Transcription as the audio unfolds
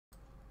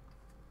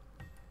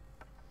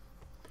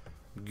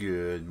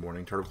Good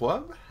morning, Turtle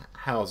Club.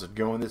 How's it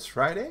going this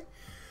Friday?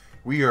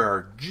 We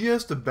are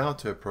just about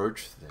to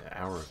approach the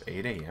hour of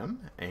 8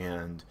 a.m.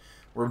 and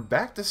we're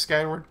back to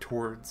Skyward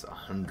towards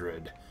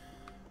 100.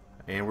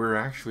 And we're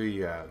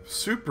actually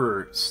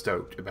super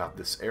stoked about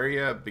this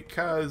area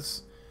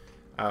because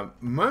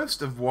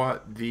most of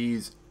what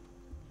these...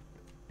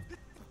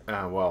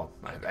 well,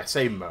 I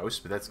say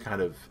most, but that's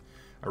kind of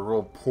a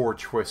real poor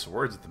choice of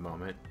words at the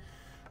moment.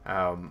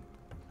 And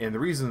the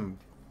reason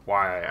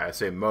why I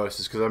say most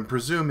is because I'm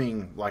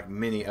presuming, like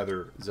many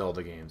other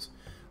Zelda games,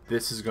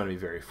 this is going to be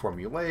very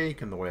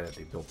formulaic in the way that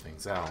they build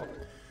things out.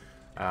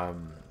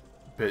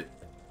 But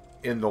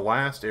in the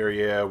last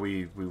area,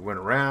 we went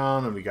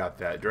around and we got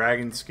that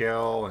dragon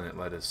scale and it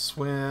let us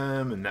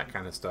swim and that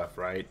kind of stuff,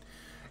 right?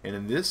 And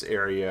in this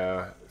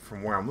area,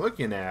 from where I'm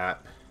looking at,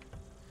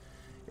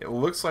 it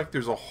looks like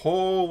there's a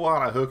whole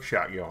lot of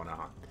hookshot going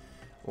on.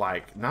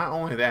 Like, not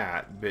only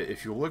that, but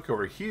if you look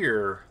over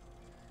here,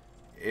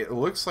 it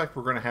looks like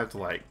we're going to have to,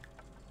 like,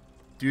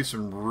 do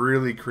some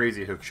really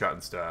crazy hookshot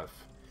and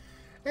stuff.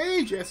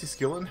 Hey, Jesse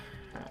Skillen.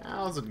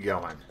 How's it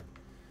going?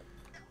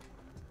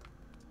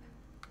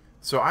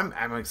 So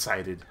I'm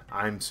excited.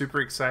 I'm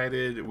super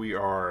excited. We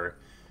are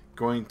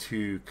going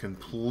to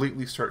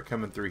completely start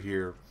coming through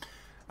here.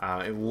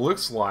 It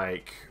looks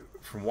like,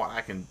 from what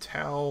I can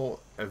tell,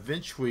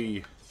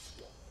 eventually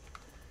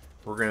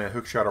we're going to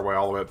hookshot our way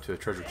all the way up to a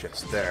treasure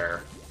chest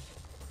there.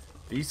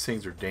 These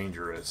things are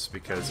dangerous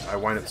because I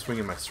wind up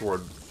swinging my sword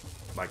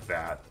like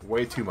that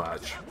way too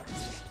much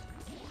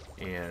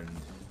and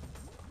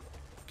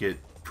get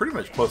pretty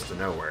much close to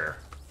nowhere.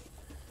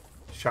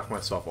 Shock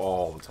myself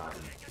all the time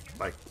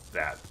like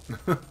that.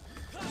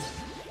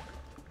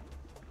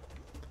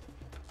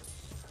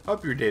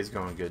 Hope your day's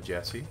going good,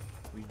 Jesse.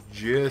 We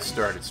just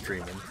started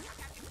streaming.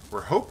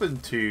 We're hoping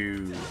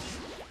to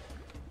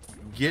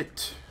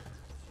get...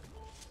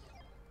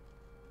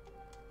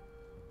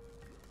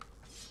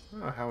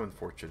 Oh, how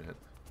unfortunate.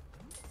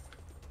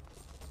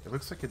 It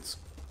looks like it's...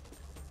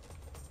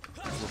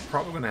 We're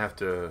probably going to have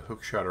to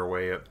hookshot our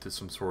way up to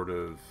some sort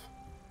of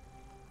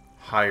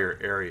higher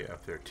area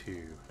up there,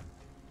 too.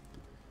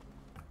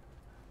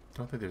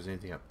 Don't think there's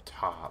anything up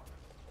top.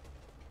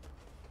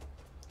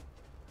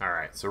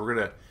 Alright, so we're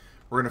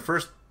gonna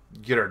first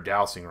get our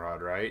dowsing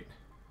rod, right?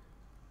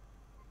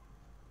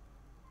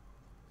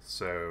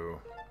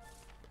 So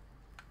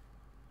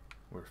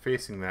we're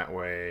facing that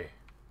way.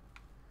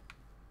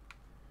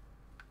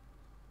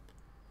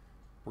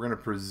 We're going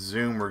to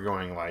presume we're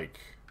going, like,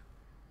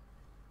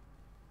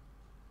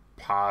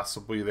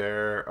 possibly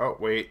there. Oh,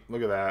 wait,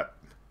 look at that.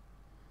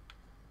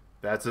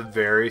 That's a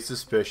very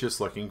suspicious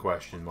looking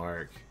question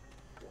mark.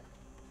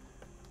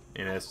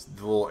 And it's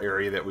the little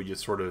area that we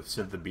just sort of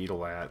sent the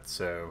beetle at,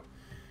 so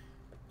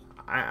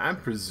I'm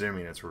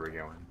presuming that's where we're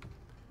going.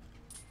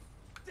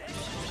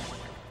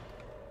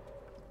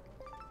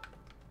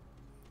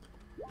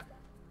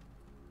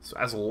 So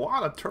as a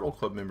lot of Turtle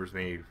Club members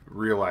may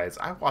realize,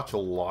 I watch a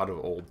lot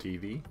of old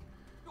TV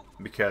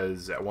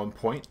because at one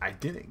point I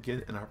didn't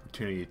get an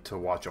opportunity to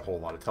watch a whole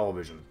lot of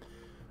television.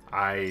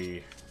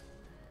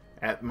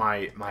 At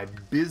my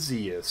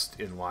busiest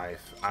in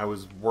life, I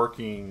was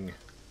working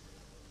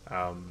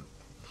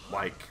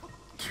like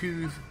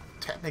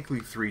technically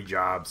three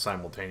jobs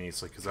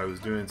simultaneously because I was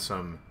doing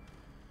some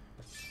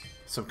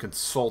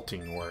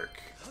consulting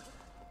work,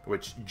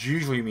 which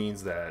usually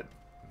means that,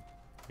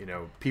 you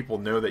know, people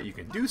know that you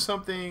can do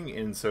something,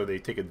 and so they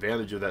take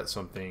advantage of that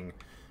something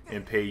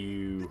and pay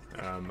you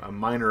a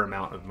minor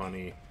amount of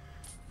money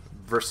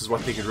versus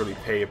what they could really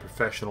pay a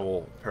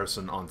professional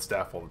person on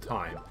staff all the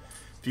time.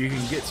 If you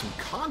can get some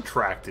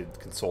contracted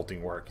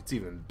consulting work, it's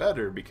even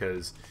better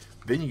because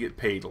then you get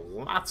paid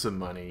lots of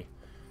money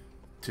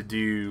to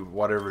do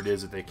whatever it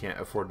is that they can't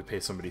afford to pay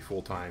somebody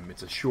full-time.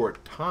 It's a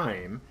short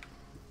time.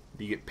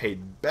 You get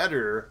paid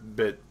better,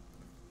 but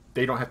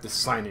they don't have to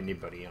sign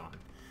anybody on.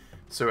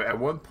 So at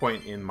one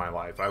point in my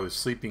life, I was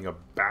sleeping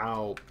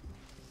about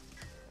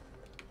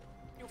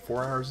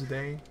 4 hours a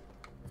day.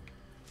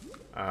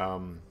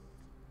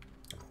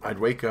 I'd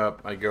wake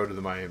up, I'd go to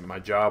my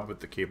job with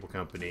the cable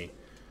company.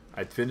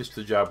 I'd finish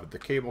the job with the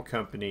cable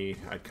company.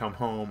 I'd come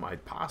home.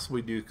 I'd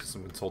possibly do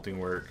some consulting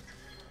work.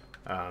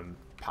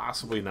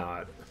 Possibly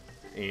not.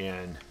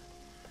 And,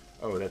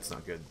 oh, that's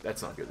not good.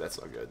 That's not good. That's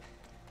not good.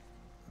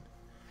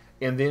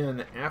 And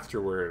then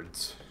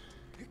afterwards,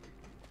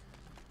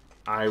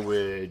 I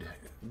would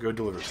go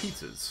deliver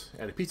pizzas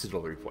at a pizza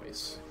delivery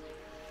place.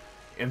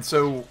 And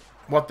so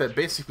what that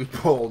basically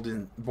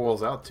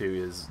boils out to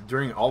is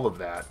during all of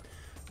that,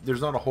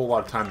 there's not a whole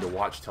lot of time to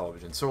watch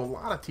television. So a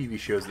lot of TV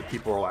shows that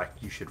people are like,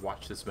 you should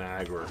watch this,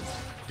 Mag, or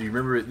do you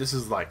remember it? This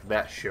is like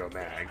that show,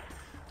 Mag.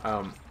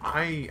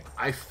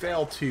 I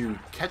fail to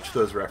catch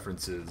those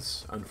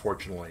references,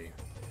 unfortunately,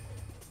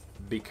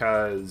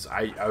 because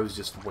I was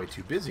just way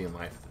too busy in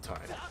life at the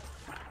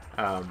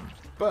time.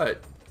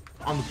 But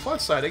on the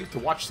plus side, I get to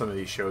watch some of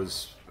these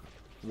shows,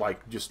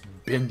 like just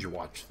binge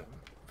watch them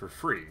for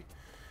free,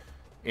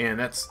 and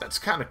that's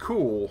kind of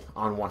cool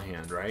on one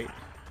hand, right?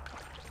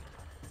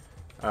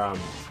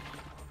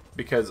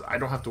 because I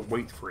don't have to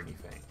wait for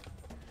anything.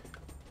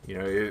 You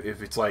know,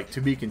 if it's like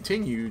to be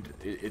continued,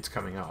 it's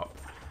coming up.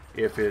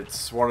 If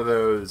it's one of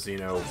those, you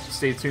know,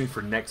 stay tuned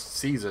for next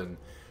season,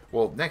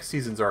 well, next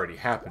season's already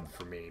happened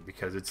for me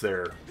because it's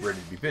there ready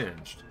to be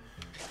binged.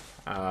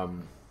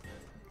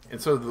 And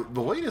so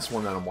the latest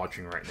one that I'm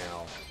watching right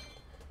now,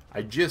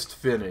 I just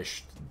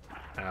finished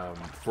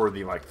for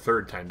the like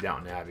third time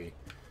Downton Abbey.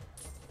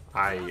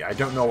 I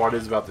don't know what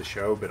it is about the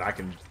show, but I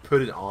can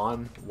put it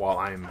on while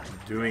I'm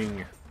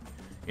doing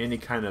any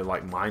kind of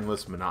like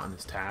mindless,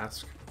 monotonous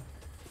task.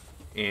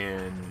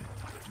 And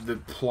the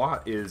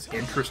plot is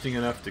interesting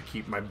enough to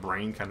keep my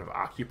brain kind of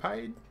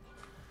occupied,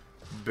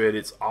 but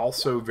it's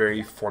also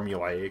very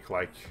formulaic,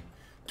 like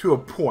to a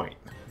point.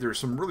 There's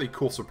some really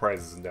cool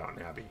surprises in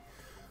Downton Abbey,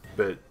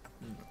 but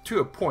to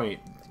a point,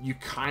 you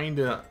kind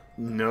of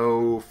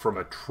know from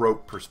a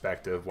trope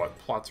perspective what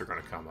plots are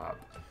going to come up.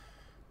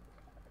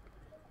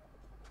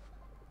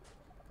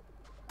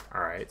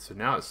 Alright, so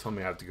now it's telling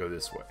me I have to go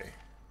this way.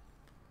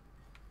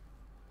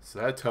 So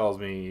that tells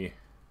me...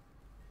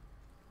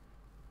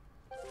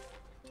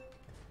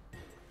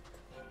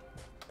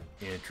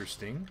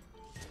 Interesting.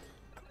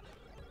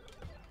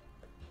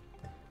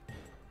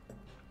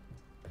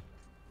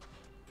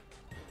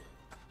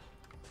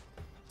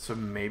 So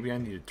maybe I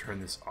need to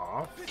turn this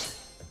off?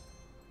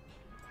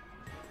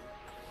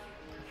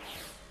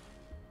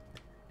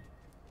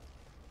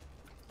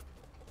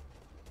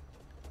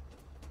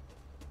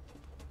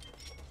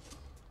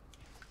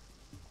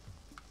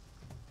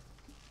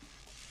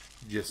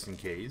 Just in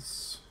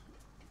case.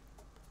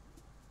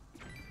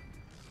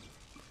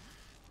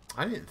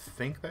 I didn't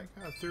think that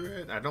got through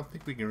it. I don't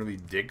think we can really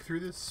dig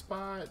through this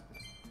spot.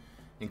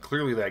 And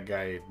clearly that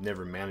guy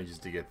never manages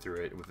to get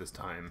through it with his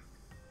time.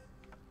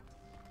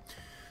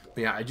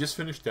 But yeah, I just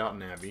finished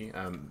Downton Abbey.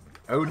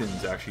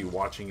 Odin's actually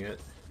watching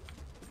it.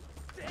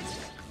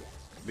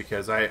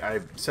 Because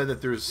I said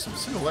that there's some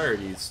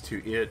similarities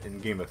to it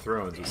and Game of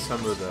Thrones with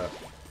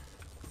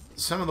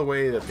some of the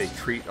way that they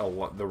treat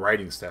the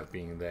writing staff,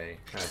 being they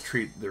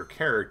treat their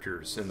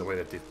characters in the way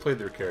that they've played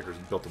their characters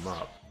and built them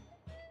up.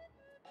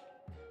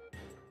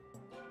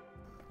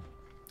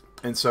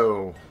 And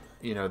so,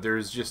 you know,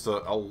 there's just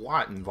a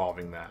lot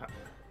involving that.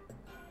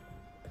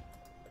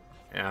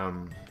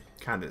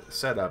 Kind of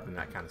setup and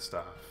that kind of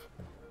stuff.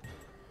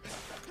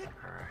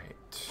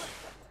 Alright.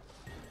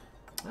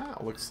 Ah,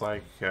 looks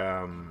like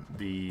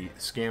the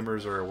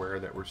scammers are aware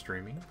that we're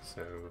streaming,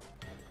 so...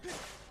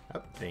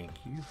 Oh, thank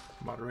you,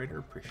 moderator.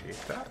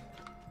 Appreciate that.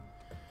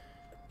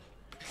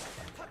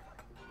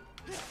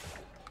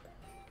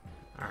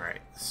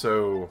 Alright,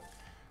 so...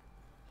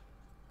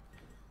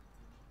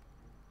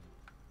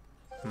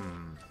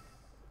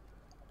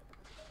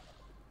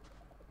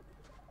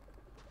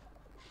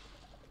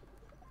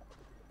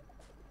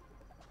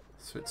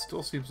 So it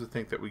still seems to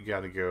think that we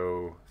gotta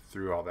go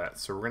through all that.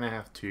 So we're gonna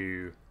have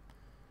to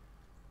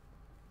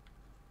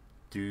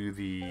do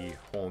the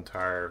whole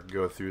entire,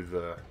 go through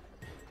the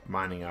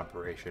mining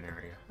operation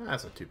area.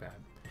 That's not too bad.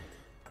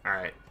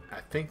 Alright,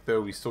 I think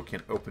though we still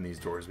can't open these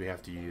doors. We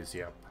have to use,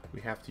 yep,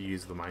 we have to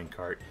use the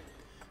minecart.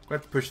 We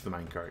have to push the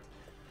minecart.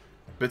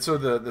 But so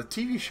the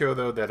TV show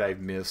though that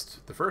I've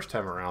missed the first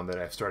time around that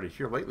I've started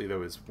here lately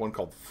though is one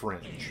called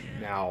Fringe.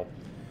 Now,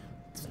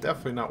 it's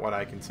definitely not what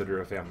I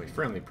consider a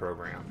family-friendly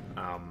program.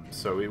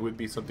 So it would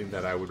be something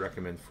that I would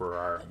recommend for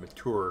our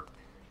mature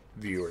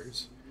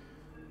viewers.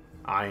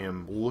 I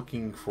am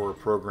looking for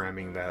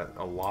programming that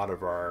a lot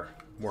of our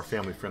more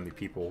family-friendly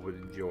people would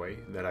enjoy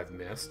that I've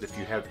missed. If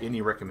you have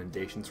any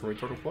recommendations from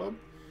Turtle Club,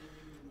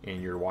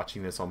 and you're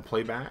watching this on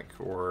playback,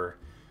 or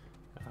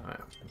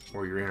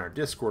you're in our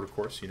Discord, of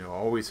course, you know,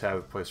 always have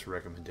a place for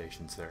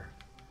recommendations there.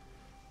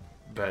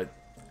 But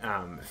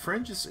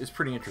Fringe is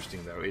pretty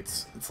interesting, though.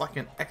 It's like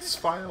an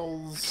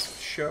X-Files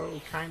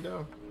show, kind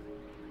of.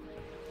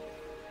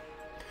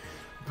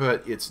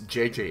 But it's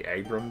J.J.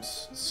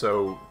 Abrams,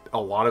 so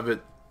a lot of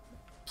it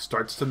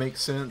starts to make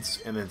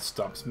sense, and then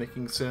stops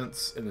making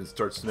sense, and then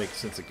starts to make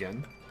sense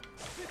again.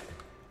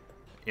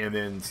 And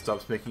then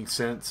stops making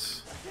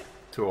sense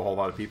to a whole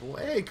lot of people.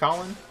 Hey,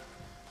 Colin!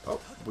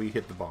 Oh, we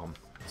hit the bomb.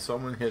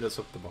 Someone hit us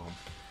with the bomb.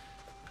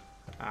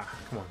 Ah,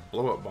 come on,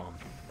 blow up bomb.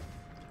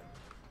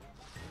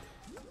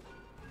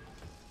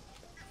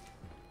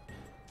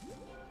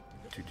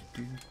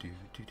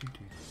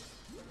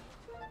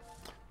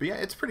 But yeah,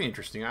 it's pretty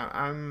interesting.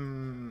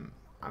 I'm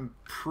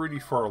pretty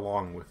far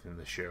along within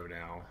the show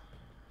now.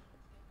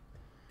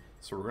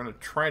 So we're gonna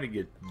try to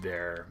get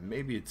there.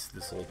 Maybe it's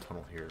this little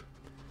tunnel here.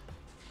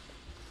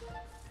 Am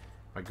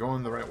I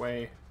going the right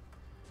way?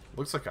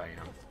 Looks like I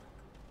am.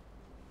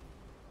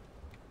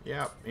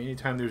 Yeah,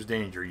 anytime there's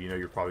danger, you know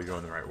you're probably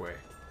going the right way.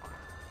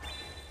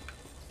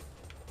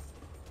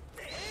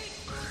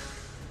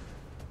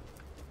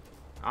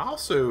 I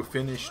also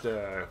finished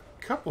a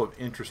couple of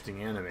interesting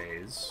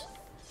animes.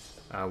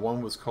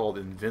 One was called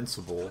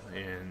Invincible,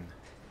 and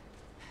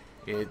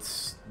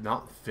it's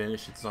not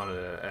finished. It's not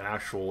an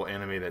actual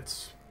anime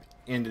that's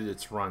ended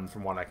its run,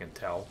 from what I can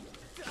tell.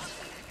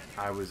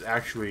 I was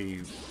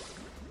actually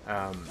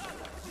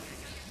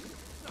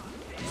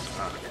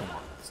Come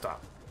on,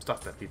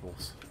 stop that,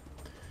 peoples.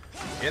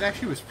 It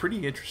actually was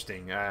pretty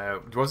interesting.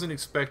 Wasn't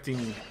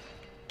expecting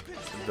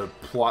the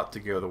plot to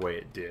go the way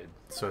it did,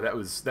 so that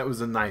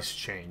was a nice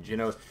change. You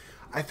know,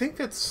 I think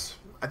that's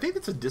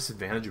a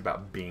disadvantage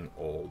about being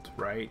old,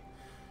 right?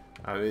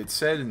 It's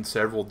said in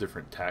several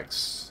different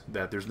texts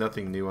that there's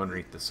nothing new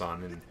underneath the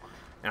sun,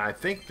 and I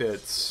think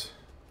that's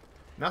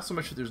not so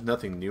much that there's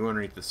nothing new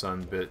underneath the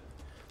sun, but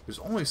there's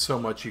only so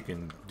much you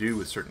can do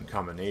with certain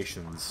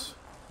combinations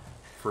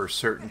for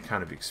certain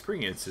kind of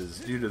experiences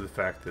due to the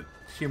fact that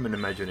human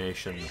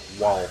imagination,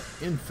 while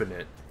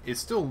infinite, is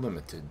still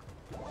limited.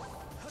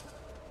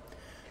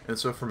 And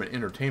so from an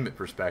entertainment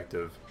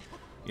perspective,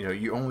 you know,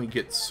 you only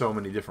get so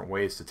many different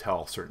ways to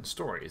tell certain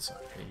stories.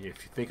 And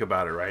if you think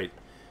about it, right,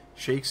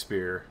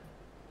 Shakespeare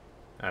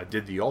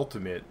did the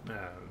ultimate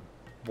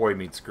boy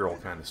meets girl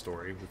kind of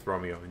story with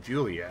Romeo and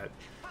Juliet,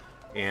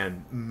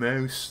 and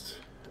most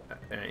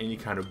any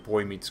kind of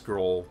boy meets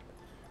girl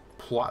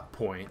plot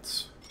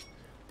points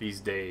these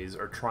days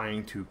are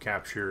trying to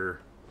capture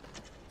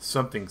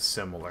something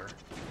similar.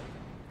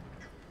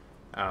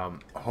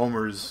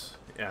 Homer's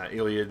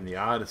Iliad and the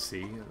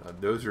Odyssey,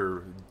 those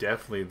are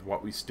definitely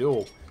what we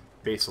still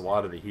base a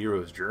lot of the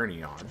hero's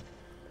journey on.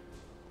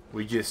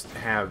 We just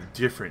have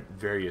different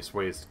various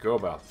ways to go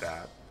about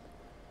that.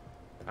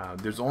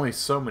 There's only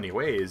so many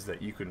ways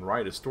that you can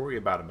write a story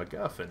about a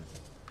MacGuffin.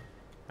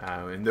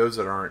 And those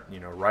that aren't,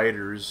 you know,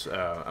 writers,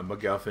 a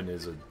MacGuffin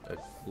is a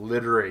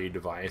literary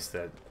device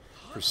that,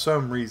 for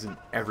some reason,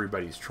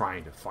 everybody's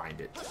trying to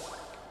find it.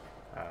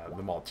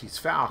 The Maltese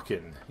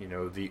Falcon, you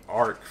know, the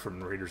Ark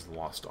from Raiders of the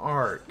Lost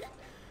Ark,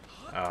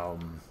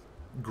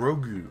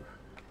 Grogu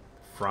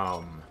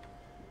from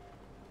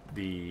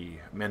the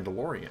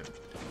Mandalorian.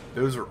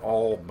 Those are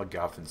all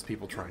MacGuffins.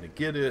 People trying to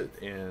get it,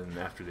 and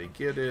after they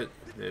get it,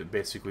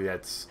 basically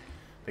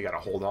they got to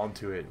hold on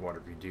to it,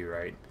 whatever you do,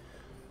 right?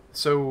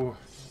 So,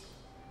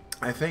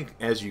 I think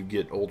as you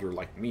get older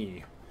like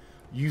me,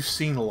 you've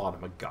seen a lot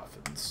of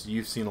MacGuffins.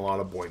 You've seen a lot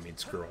of Boy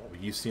Meets Girl.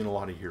 You've seen a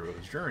lot of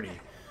Hero's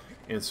Journey.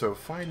 And so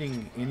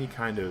finding any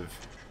kind of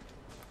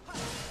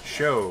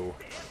show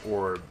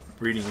or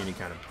reading any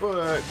kind of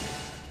book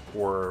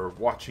or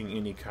watching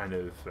any kind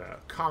of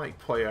comic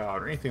play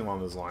out or anything along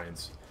those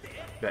lines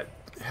that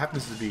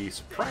happens to be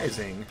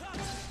surprising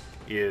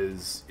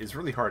is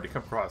really hard to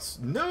come across.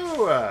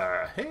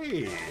 Noah!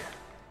 Hey!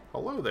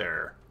 Hello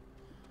there.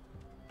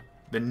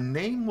 The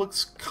name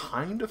looks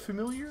kind of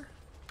familiar.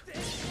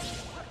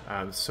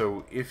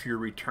 So if you're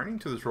returning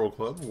to this Roll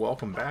Club,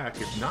 welcome back.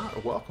 If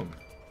not, welcome.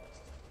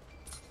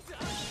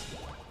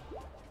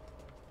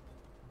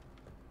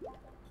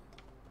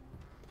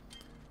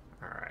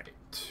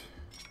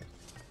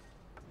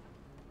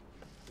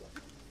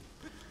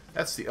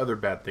 That's the other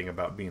bad thing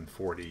about being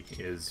 40,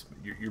 is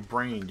your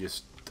brain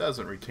just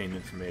doesn't retain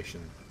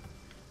information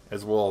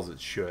as well as it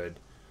should,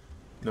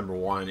 number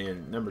one.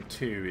 And number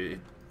two,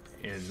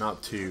 and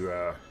not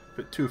to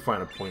put too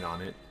fine a point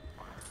on it,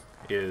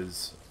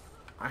 is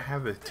I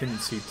have a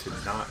tendency to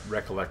not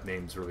recollect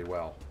names really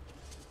well.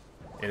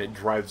 And it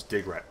drives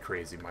Digrat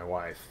crazy, my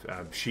wife.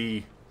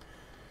 She,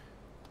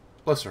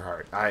 bless her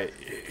heart,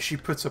 she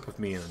puts up with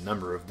me in a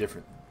number of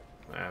different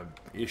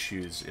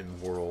issues in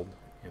the world.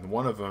 And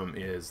one of them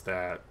is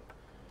that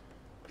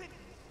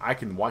I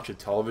can watch a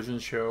television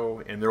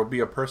show and there will be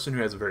a person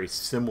who has a very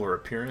similar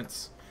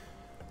appearance,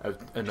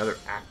 another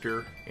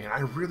actor, and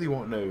I really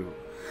won't know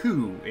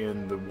who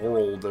in the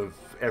world of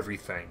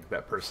everything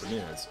that person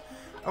is.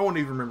 I won't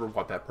even remember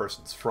what that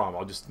person's from.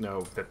 I'll just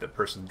know that that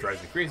person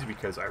drives me crazy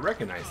because I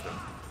recognize them.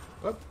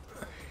 Whoop.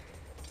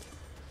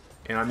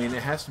 And I mean,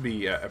 it has to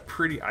be a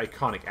pretty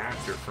iconic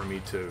actor for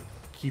me to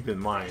keep in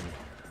mind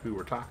who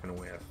we're talking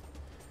with.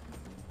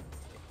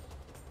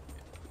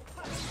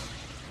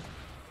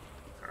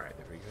 Alright,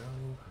 there we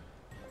go.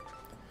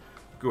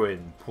 Go ahead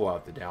and pull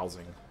out the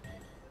dowsing.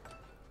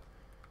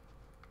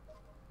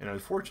 And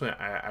unfortunately,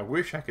 I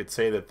wish I could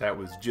say that that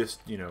was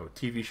just, you know,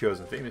 TV shows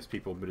and famous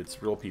people, but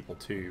it's real people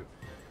too.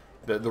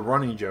 The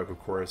running joke, of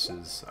course,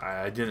 is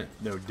I didn't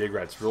know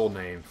Digrat's real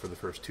name for the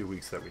first 2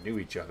 weeks that we knew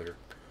each other.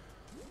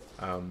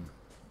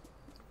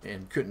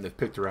 And couldn't have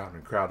picked her out in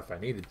a crowd if I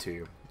needed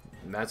to.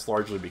 And that's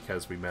largely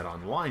because we met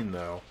online,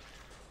 though.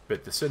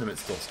 But the sentiment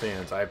still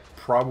stands. I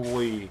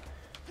probably,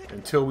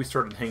 until we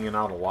started hanging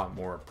out a lot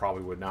more,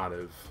 probably would not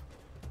have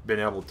been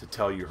able to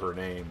tell you her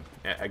name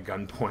at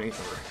gunpoint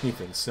or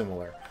anything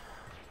similar.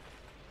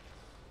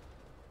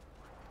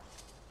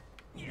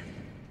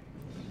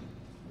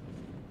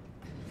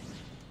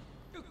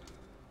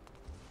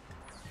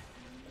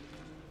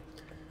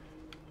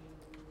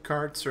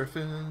 Card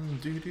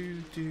surfing, do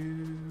do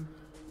do,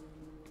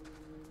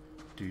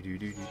 do do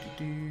do do do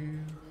do.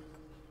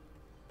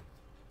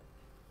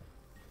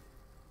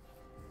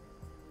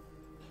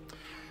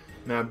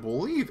 Now I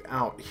believe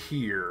out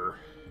here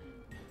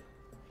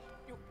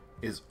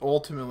is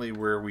ultimately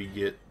where we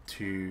get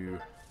to,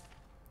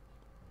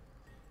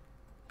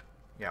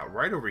 yeah,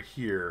 right over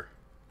here.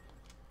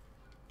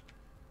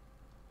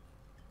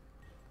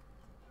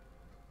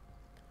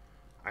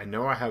 I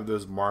know I have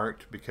those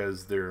marked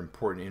because they're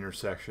important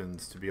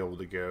intersections to be able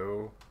to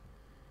go.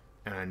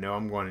 And I know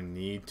I'm going to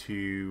need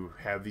to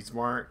have these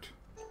marked.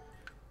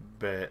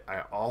 But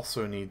I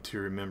also need to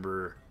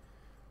remember,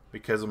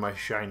 because of my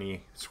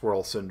shiny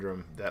squirrel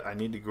syndrome, that I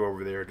need to go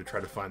over there to try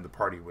to find the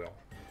party wheel.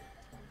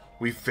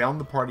 We found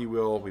the party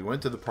wheel. We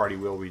went to the party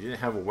wheel. We didn't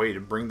have a way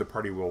to bring the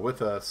party wheel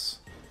with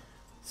us.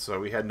 So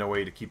we had no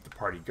way to keep the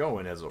party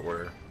going, as it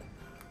were.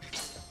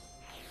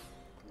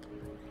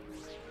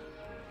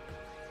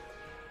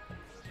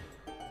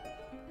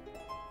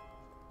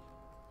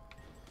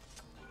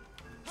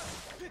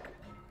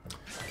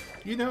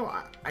 You know,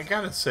 I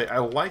gotta say, I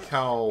like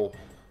how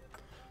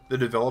the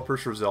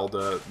developers for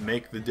Zelda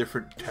make the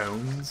different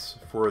tones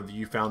for the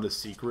You Found a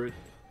Secret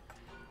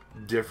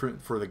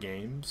different for the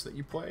games that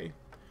you play.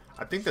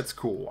 I think that's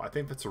cool. I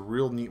think that's a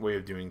real neat way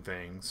of doing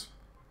things.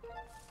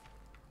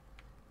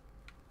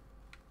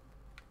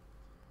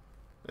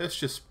 Let's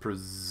just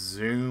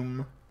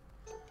presume,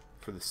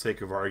 for the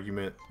sake of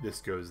argument,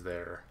 this goes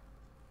there.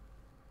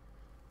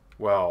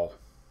 Well,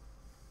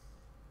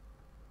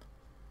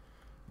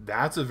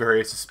 that's a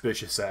very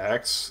suspicious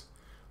axe.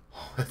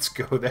 Let's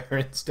go there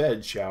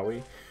instead, shall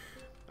we?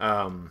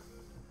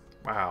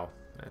 Wow,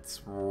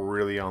 that's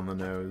really on the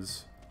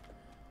nose.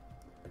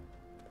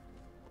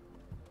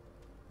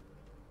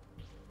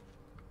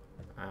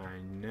 I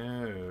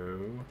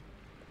know.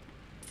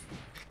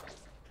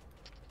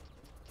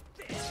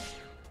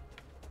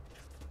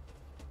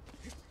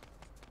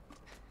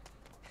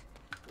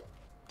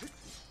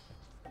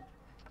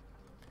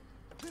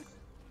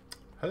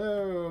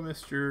 Hello,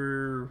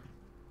 Mr.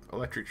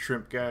 Electric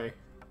Shrimp Guy.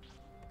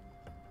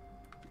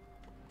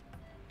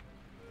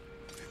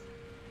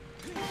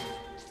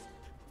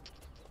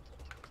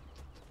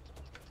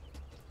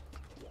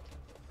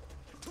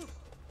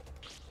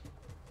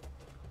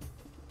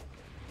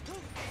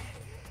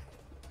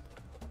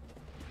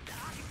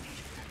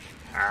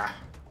 Ah.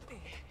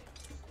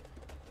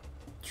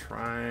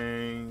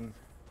 Trying.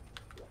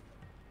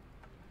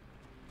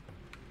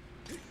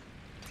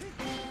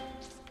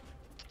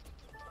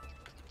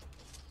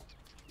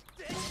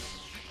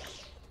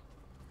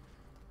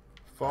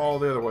 Fall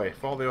the other way.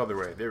 Fall the other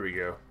way. There we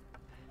go.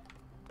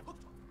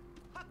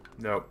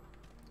 Nope.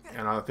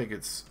 And I don't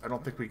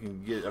think we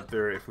can get up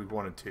there if we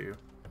wanted to.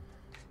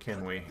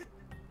 Can we?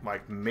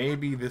 Like,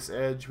 maybe this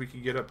edge we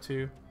could get up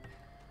to?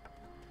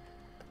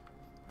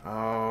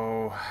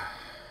 Oh.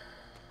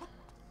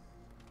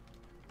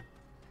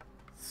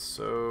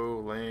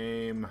 So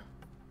lame.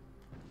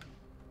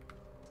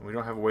 We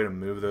don't have a way to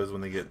move those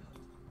when they get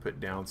put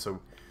down, so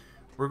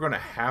we're going to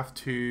have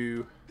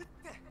to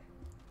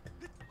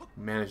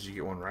manage to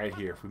get one right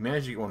here. If we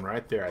manage to get one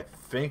right there, I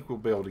think we'll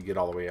be able to get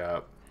all the way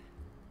up.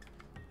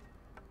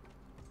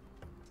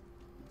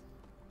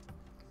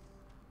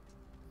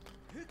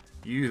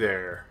 You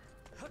there,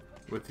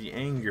 with the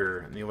anger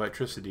and the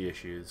electricity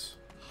issues.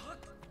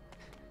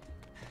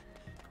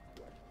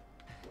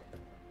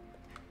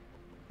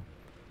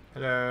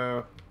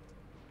 Hello.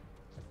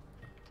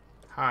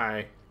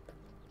 Hi.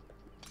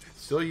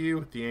 Still you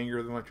with the anger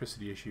and the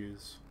electricity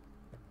issues.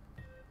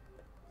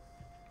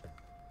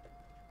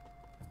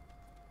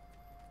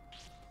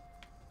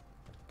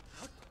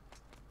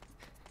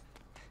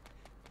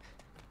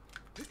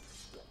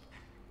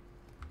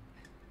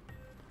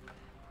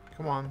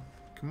 Come on.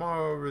 Come on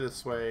over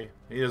this way.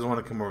 He doesn't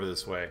want to come over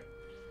this way.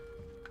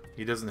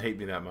 He doesn't hate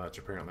me that much,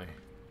 apparently.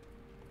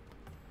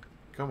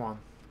 Come on.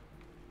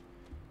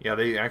 Yeah,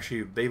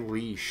 they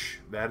leash.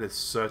 That is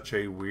such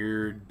a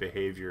weird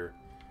behavior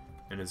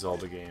in a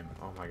Zelda game.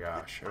 Oh my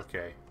gosh.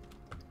 Okay.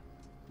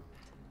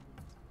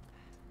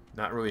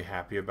 Not really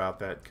happy about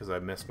that because I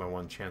missed my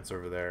one chance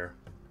over there.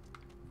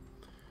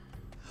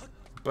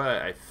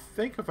 But I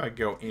think if I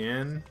go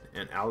in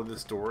and out of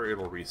this door,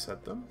 it'll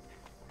reset them.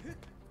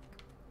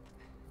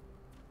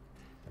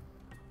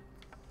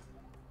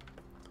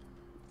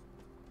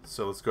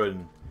 So let's go ahead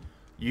and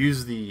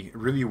use the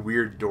really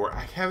weird door.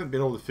 I haven't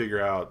been able to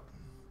figure out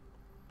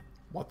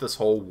what this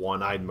whole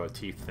one-eyed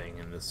motif thing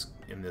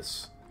in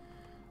this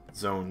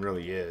zone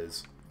really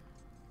is.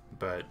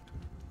 But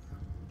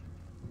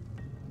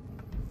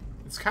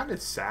it's kind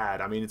of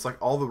sad. I mean, it's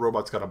like all the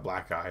robots got a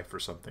black eye for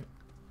something.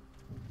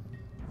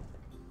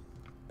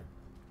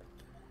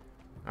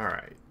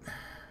 Alright.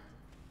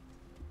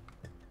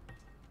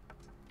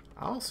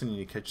 I also need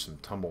to catch some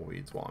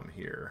tumbleweeds while I'm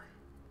here.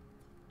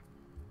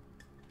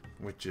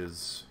 Which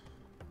is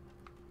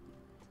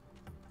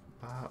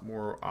a lot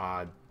more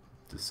odd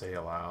to say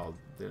aloud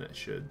than it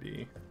should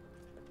be.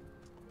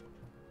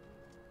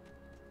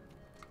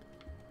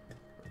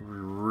 We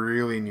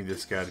really need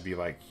this guy to be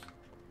like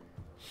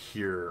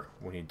here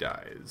when he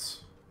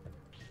dies.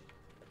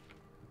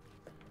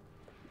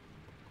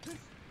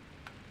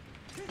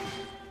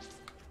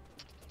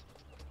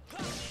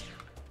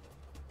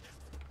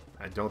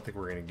 I don't think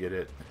we're gonna get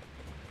it.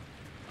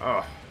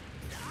 Oh.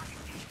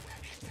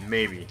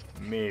 Maybe.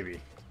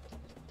 Maybe.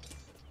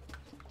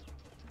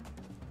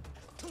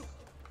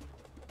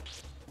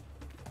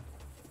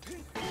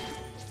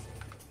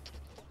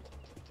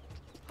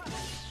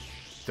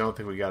 Don't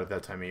think we got it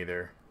that time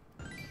either.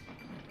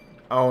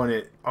 Oh, and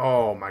it...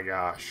 Oh, my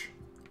gosh.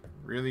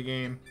 Really,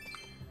 game?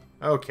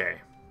 Okay.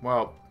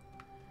 Well,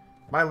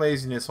 my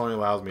laziness only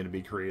allows me to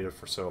be creative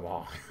for so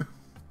long.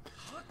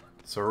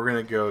 So we're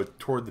going to go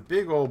toward the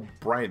big old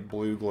bright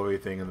blue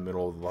glowy thing in the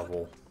middle of the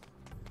level.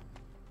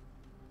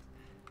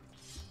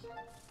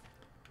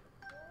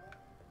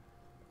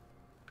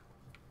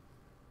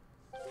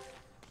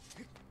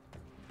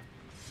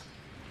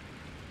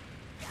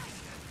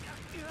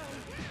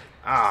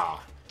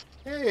 Ah!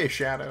 Hey,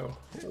 Shadow.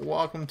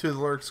 Welcome to the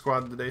Lurk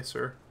Squad today,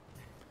 sir.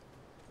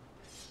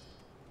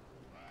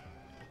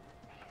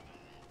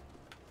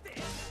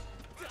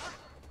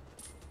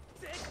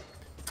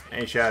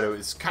 Hey, Shadow,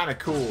 it's kind of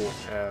cool.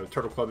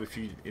 Turtle Club, if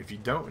you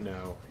don't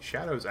know,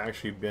 Shadow's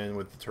actually been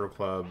with the Turtle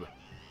Club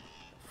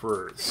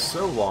for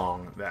so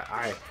long that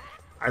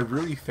I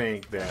really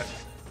think that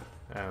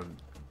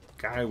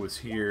Guy was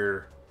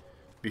here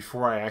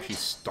before I actually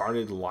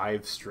started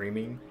live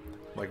streaming,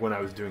 like when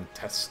I was doing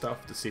test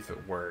stuff to see if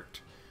it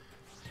worked.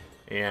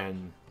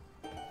 And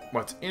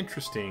what's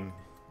interesting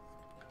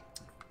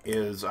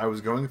is I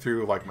was going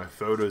through like my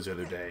photos the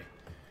other day.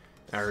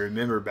 I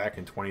remember back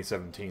in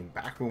 2017,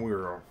 back when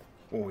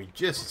we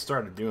just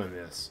started doing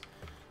this,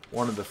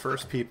 one of the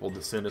first people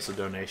to send us a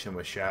donation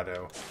was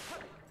Shadow,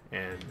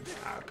 and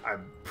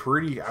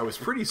I was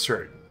pretty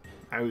certain,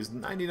 I was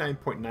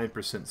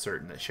 99.9%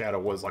 certain that Shadow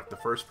was like the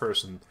first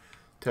person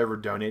to ever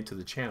donate to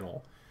the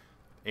channel,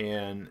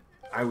 and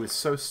I was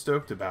so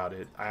stoked about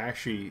it, I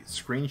actually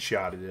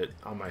screenshotted it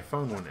on my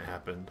phone when it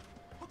happened,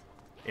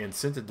 and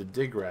sent it to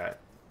Digrat.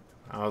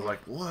 I was like,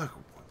 look,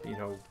 you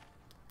know,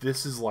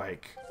 this is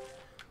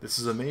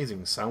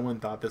amazing. Someone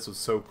thought this was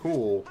so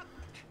cool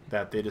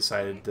that they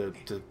decided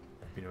to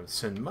you know,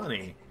 send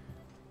money.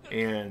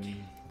 And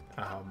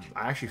I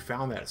actually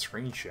found that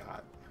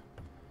screenshot.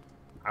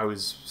 I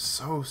was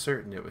so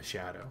certain it was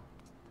Shadow.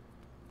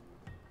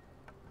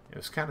 It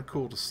was kind of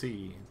cool to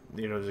see,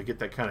 you know, to get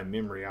that kind of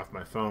memory off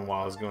my phone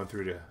while I was going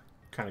through to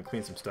kind of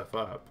clean some stuff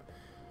up.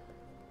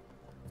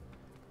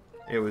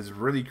 It was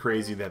really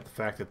crazy that the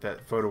fact that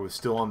that photo was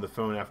still on the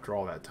phone after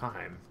all that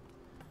time.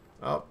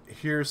 Oh,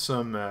 here's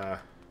some, oh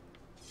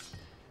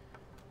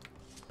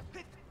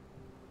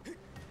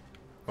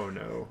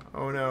no,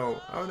 oh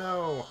no, oh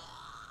no!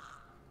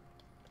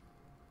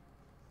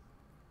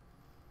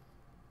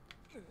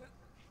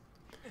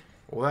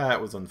 Well,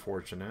 that was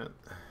unfortunate.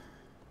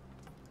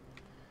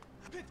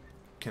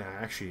 Can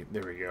I actually,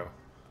 there we go.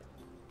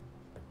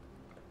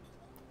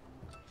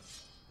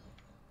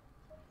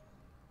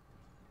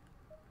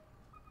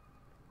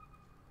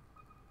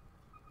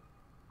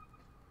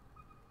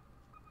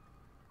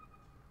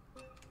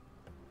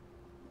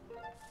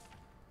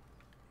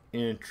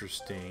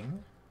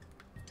 Interesting.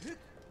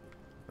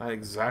 Not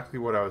exactly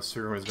what I was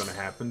certain was going to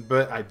happen,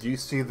 but I do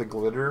see the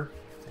glitter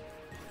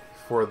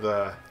for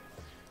the...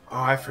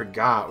 Oh, I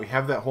forgot. We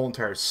have that whole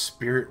entire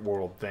spirit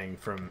world thing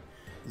from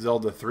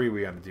Zelda 3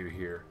 we got to do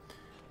here.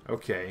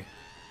 Okay.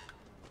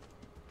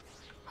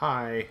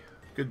 Hi.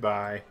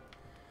 Goodbye.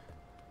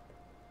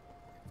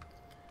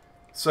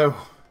 So,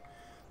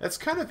 that's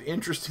kind of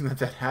interesting that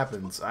that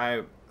happens.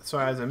 So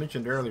as I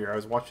mentioned earlier, I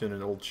was watching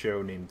an old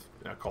show named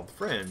called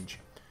Fringe.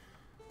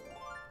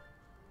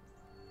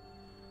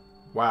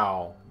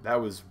 Wow, that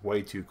was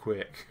way too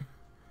quick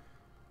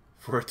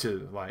for it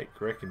to,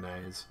 like,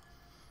 recognize.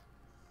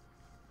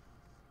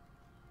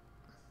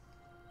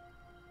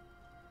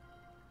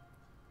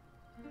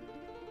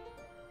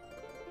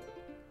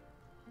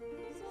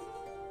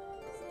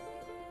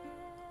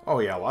 Oh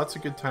yeah, lots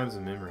of good times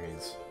and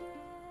memories.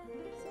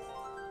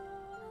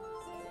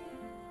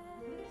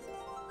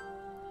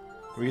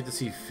 We get to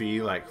see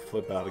Fee, like,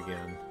 flip out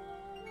again.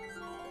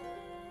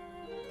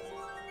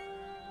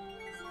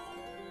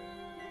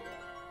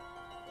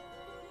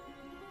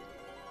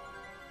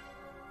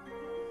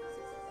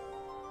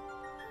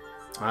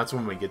 That's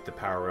when we get the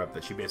power up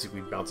that she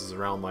basically bounces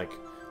around like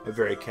a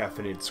very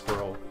caffeinated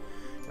squirrel.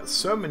 Got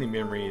so many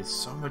memories,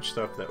 so much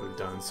stuff that we've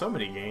done, so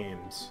many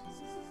games.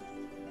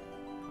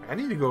 I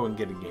need to go and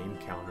get a game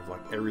count of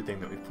like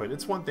everything that we've played.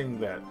 It's one thing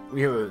that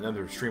we have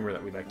another streamer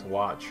that we like to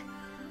watch.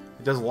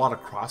 It does a lot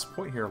of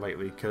crosspoint here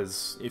lately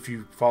because if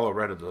you follow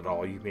Reddit at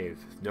all, you may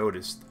have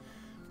noticed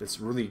this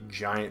really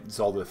giant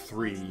Zelda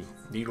 3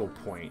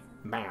 needlepoint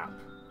map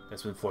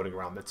that's been floating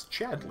around. That's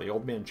Chadley,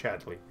 old man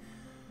Chadley.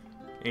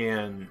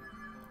 And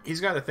he's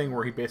got a thing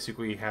where he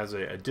basically has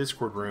a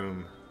Discord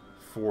room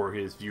for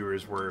his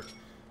viewers where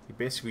he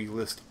basically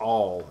lists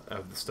all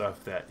of the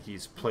stuff that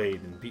he's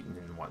played and beaten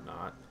and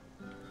whatnot.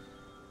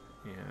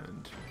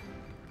 And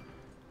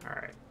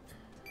alright.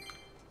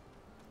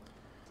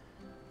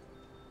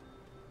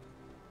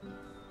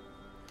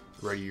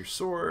 Ready your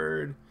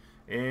sword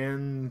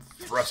and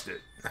thrust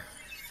it.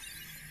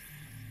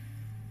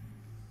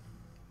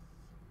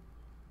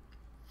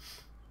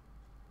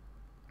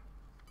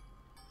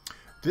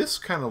 This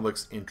kind of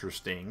looks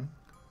interesting.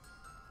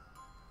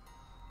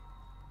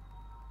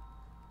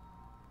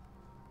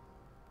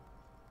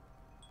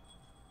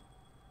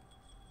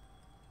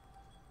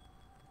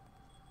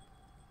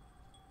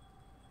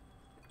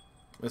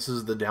 This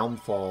is the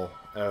downfall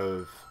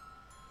of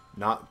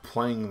not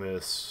playing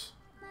this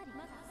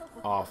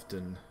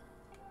often.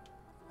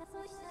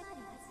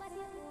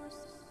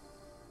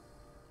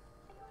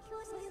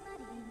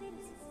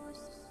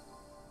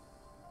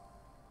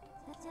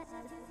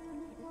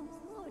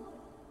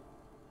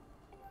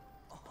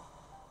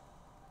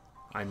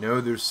 I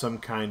know there's some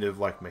kind of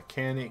like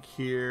mechanic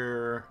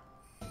here.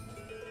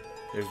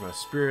 There's my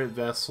spirit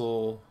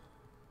vessel,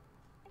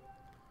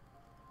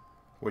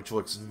 which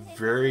looks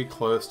very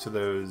close to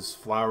those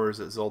flowers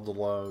that Zelda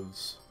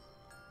loves.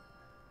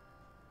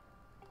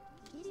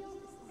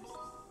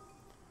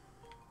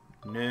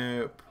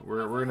 Nope. We're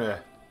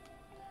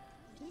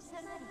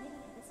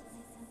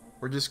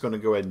just gonna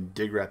go ahead and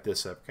Digrat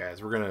this up,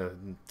 guys. We're gonna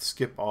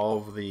skip all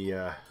of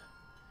the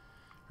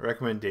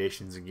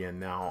recommendations again.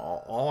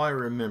 Now, all I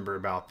remember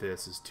about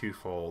this is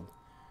twofold.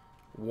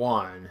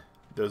 One,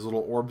 those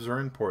little orbs are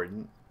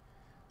important.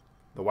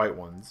 The white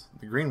ones.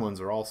 The green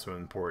ones are also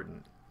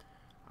important.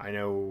 I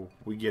know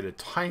we get a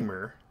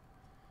timer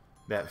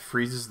that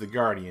freezes the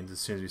guardians as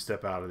soon as we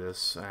step out of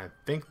this. I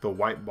think the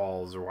white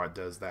balls are what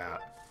does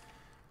that.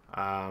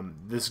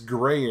 This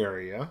gray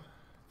area,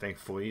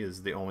 thankfully,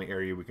 is the only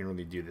area we can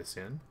really do this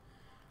in.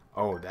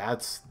 Oh,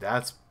 that's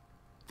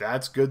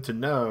good to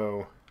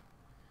know.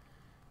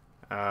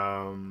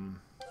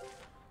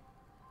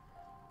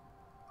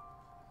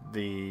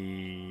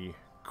 The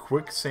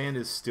quicksand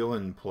is still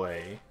in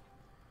play.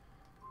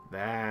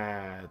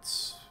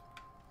 That's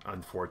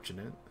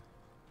unfortunate.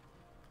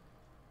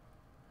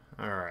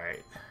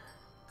 Alright.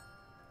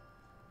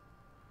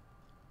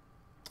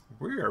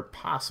 We are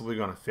possibly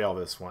going to fail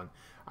this one.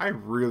 I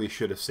really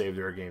should have saved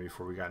our game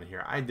before we got in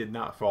here. I did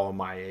not follow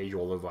my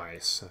age-old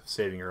advice of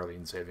saving early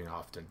and saving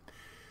often.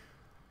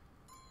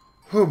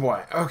 Oh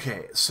boy.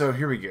 Okay, so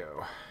here we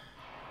go.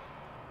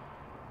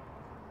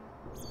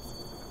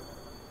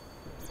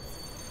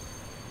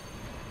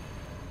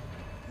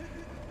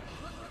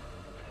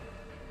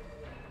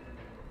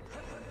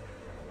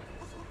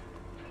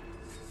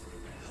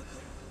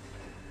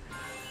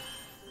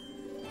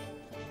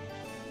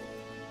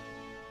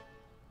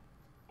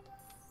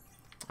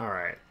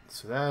 Alright,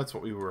 so that's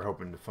what we were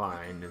hoping to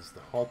find, is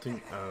the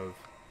halting of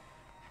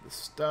the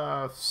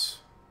stuffs.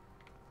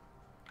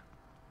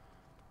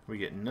 We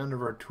get none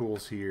of our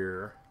tools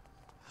here.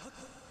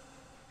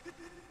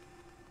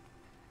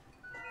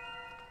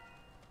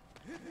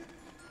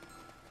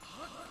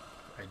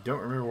 I don't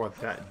remember what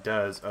that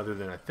does, other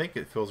than I think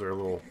it fills our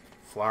little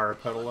flower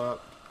petal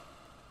up.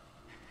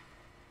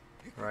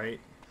 Right?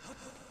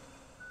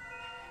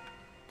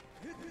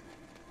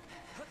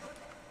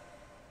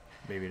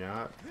 Maybe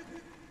not.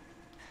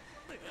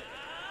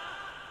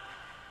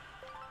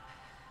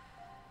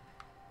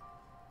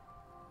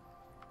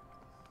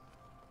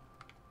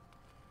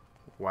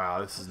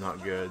 Wow, this is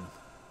not good.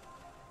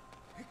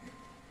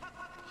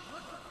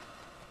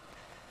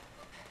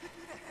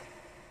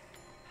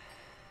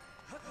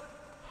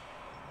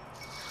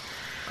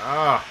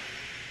 Ah!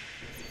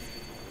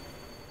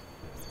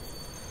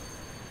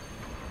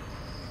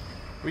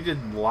 We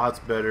did lots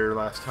better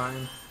last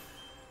time.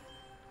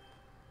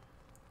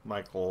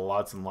 Like,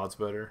 lots and lots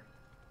better.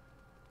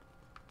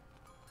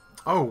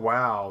 Oh,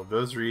 wow.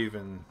 Those are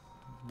even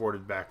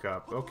boarded back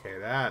up. Okay,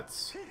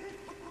 that's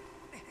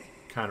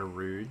kind of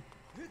rude.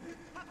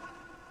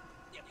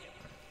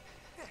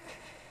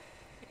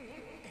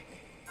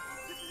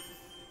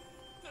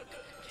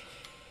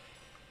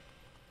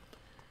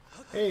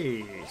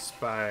 Hey,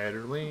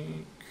 Spider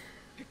Link.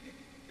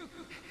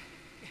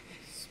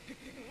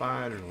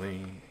 Spider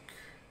Link.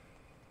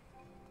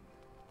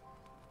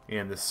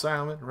 In the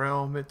Silent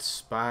Realm, it's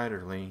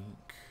Spider Link.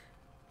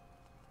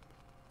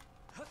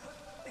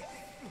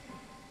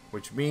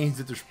 Which means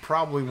that there's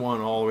probably one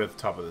all the way at the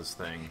top of this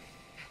thing.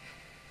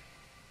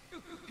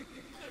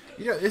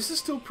 You know, this is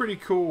still pretty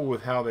cool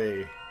with how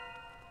they...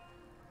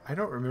 I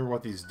don't remember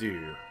what these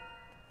do.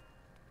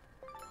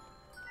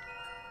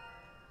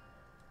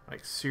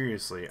 Like,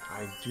 seriously,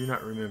 I do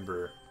not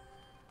remember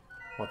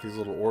what these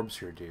little orbs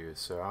here do,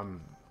 so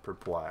I'm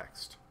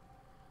perplexed.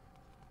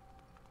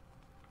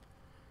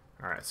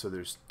 Alright, so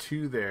there's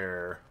two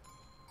there.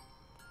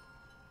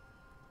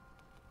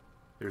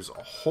 There's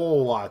a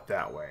whole lot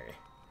that way.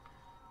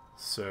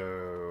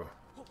 So,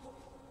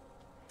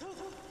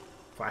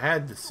 if I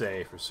had to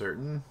say for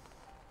certain,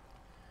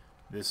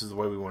 this is the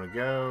way we want to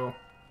go.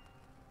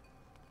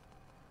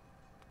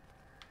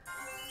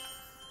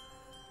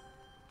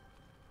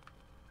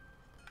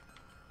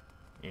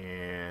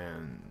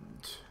 And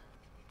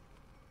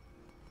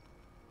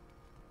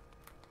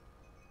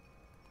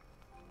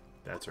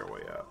that's our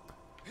way up.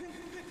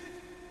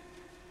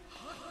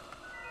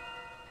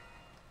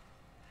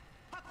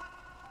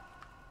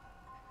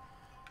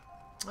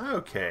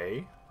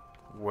 Okay,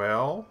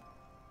 well,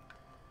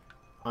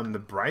 on the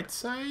bright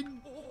side,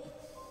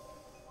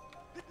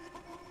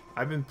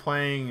 I've been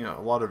playing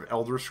a lot of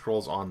Elder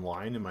Scrolls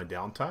Online in my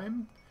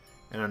downtime,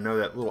 and I know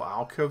that little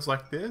alcoves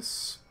like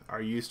this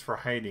are used for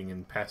hiding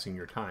and passing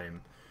your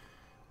time.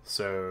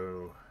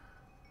 So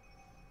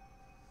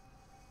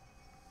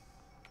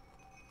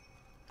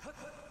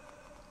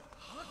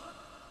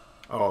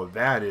Oh,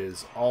 that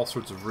is all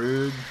sorts of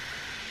rude.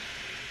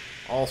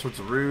 All sorts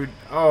of rude.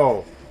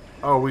 Oh.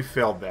 Oh, we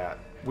failed that.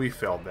 We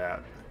failed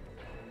that.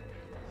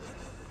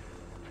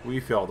 We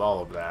failed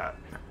all of that.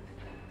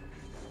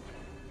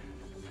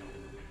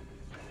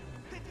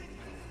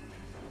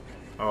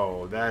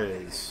 Oh, that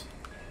is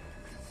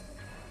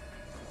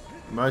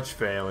much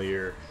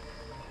failure.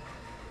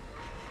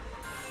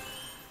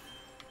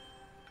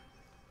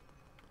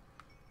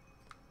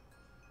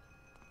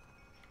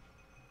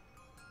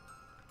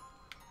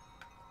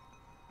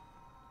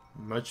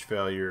 Much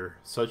failure.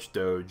 Such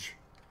doge.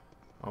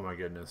 Oh my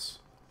goodness.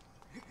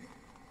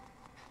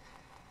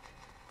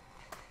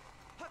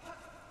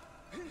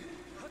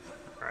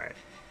 Alright.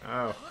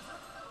 Oh.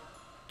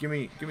 Give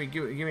me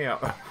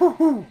out.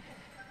 Woo-hoo!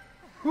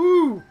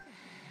 Whoo!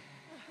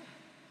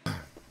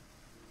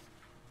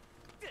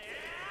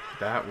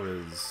 That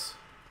was...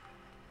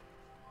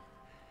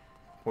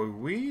 Boy,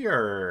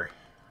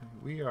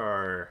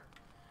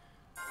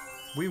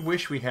 we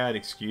wish we had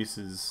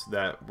excuses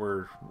that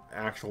were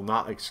actual,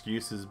 not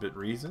excuses, but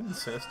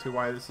reasons as to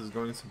why this is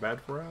going so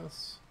bad for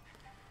us.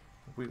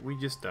 We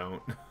just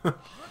don't.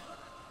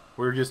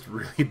 We're just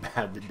really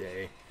bad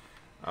today.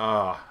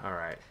 Ah,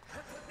 alright.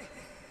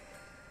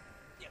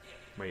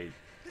 Wait,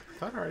 I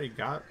thought I already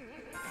got...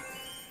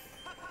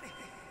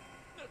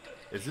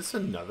 Is this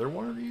another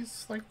one of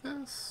these like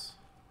this?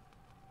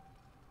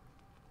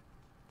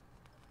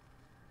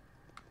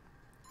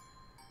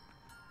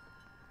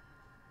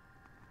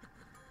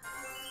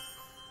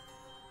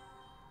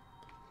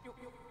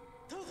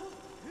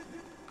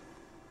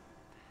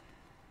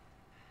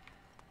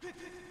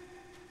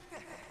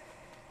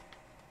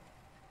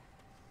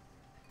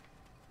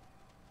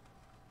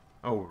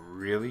 Oh,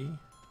 really?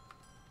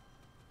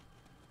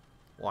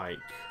 Like...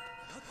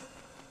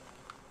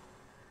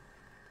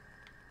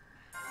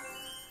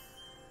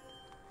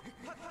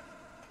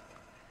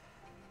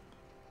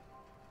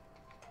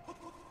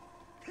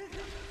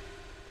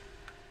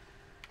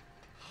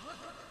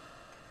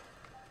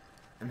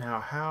 Now,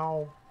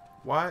 how?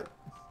 What?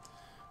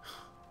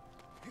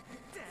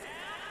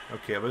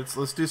 Okay,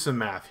 let's do some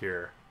math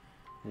here.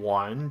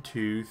 1,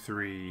 2,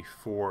 3,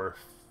 4.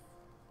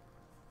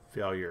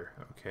 Failure.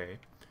 Okay.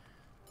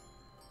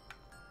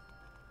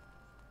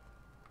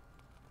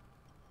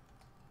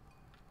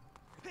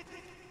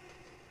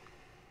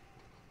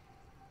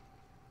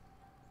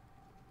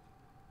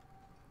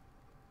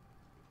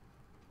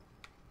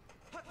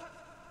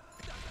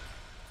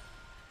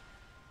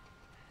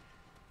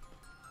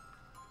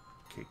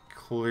 Okay,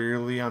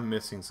 clearly I'm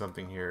missing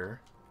something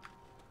here.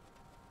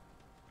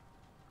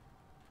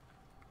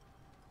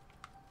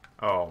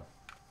 Oh.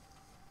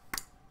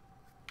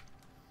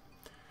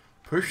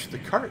 Push the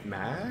cart,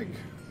 Mag.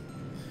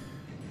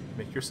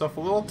 Make yourself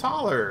a little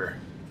taller.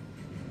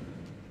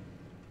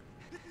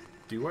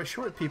 Do what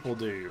short people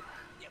do.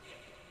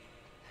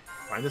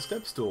 Find a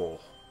step stool.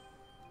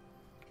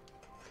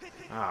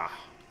 Ah.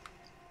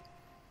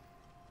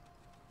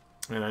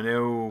 And I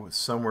know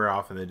somewhere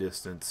off in the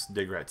distance,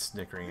 Digrat's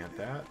snickering at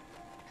that.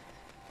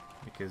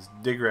 Because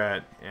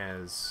Digrat,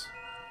 as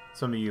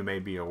some of you may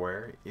be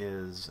aware,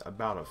 is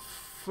about a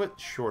foot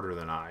shorter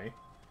than I.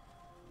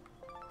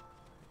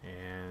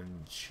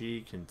 And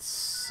she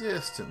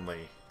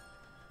consistently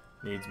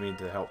needs me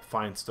to help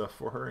find stuff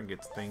for her and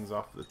gets things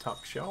off the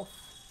top shelf.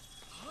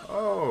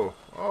 Oh,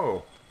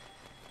 oh.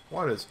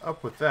 What is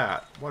up with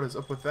that? What is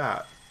up with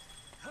that?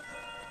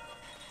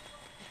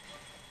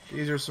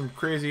 These are some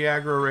crazy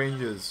aggro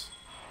ranges.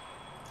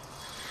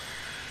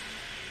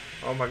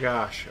 Oh my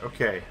gosh.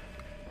 Okay.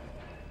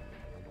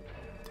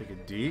 Take a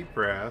deep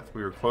breath.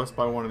 We were close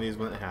by one of these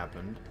when it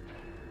happened.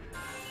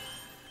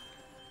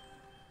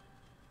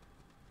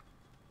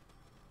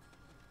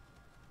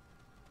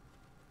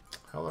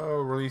 Hello,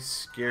 really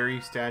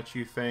scary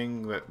statue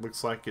thing that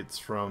looks like it's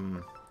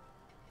from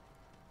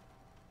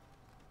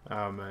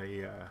a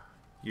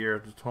Year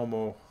of the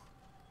Tomo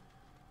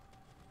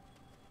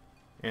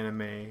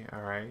anime.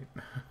 Alright.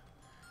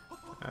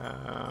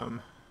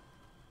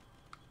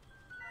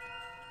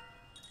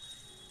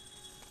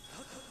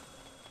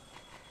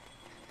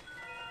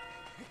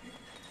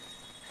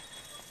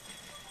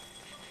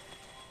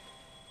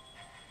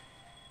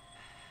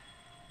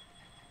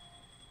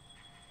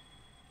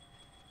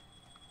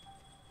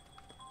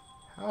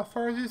 How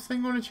far is this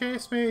thing going to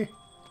chase me?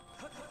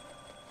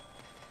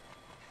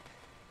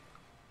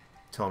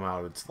 Till I'm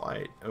out of its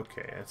light.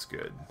 Okay, that's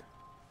good.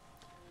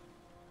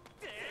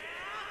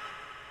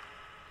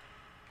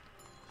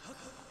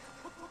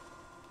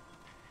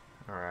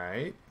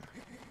 Alright.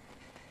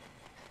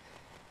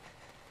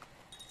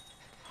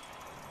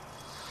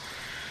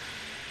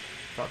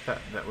 Thought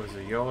that was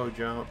a YOLO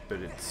jump, but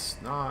it's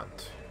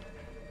not.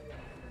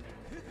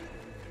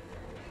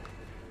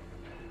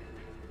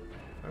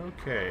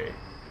 Okay.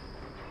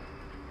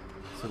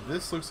 So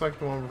this looks like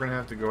the one we're going to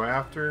have to go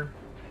after,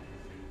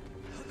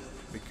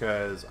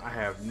 because I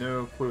have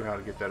no clue how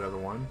to get that other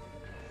one.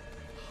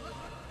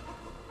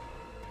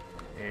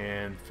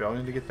 And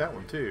failing to get that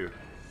one too.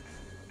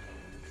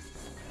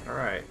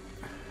 Alright.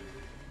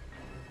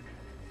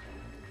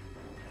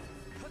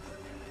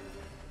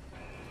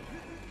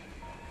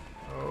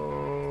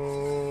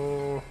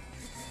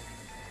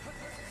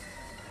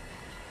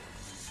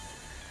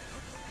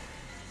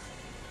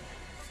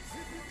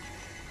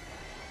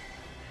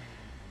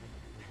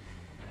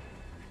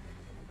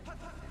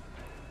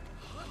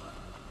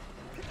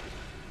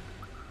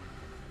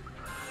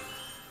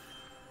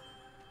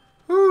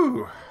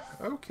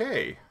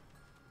 Okay.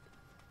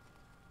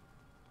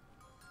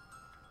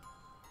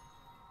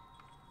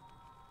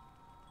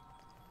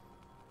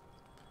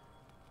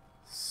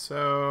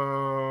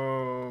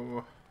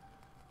 So...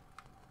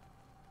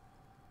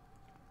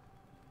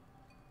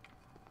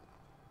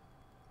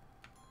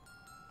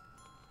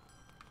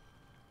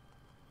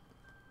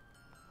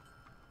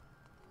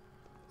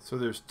 So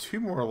there's 2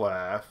 more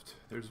left.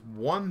 There's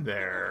 1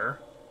 there.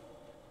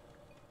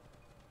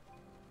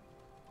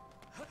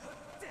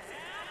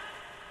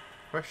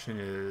 Question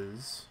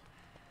is...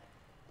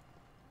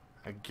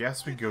 I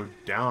guess we go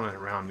down and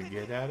around to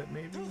get at it,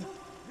 maybe?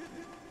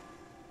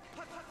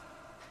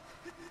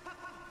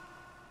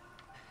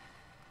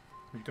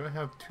 We don't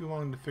have too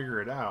long to figure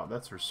it out,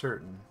 that's for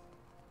certain.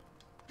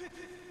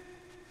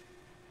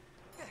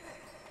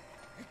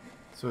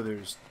 So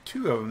there's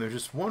 2 of them. There's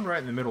just 1 right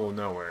in the middle of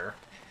nowhere.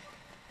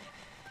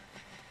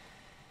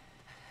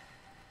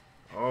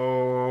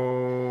 Oh...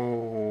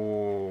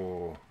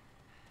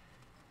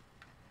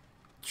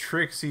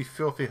 Tricksy,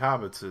 filthy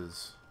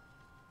hobbitses.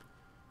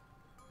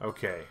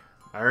 Okay,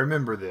 I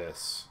remember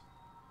this.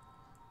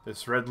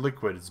 This red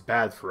liquid is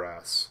bad for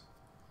us.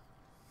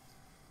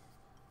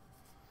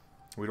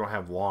 We don't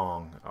have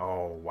long.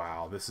 Oh,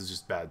 wow. This is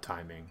just bad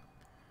timing.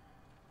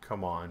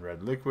 Come on,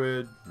 red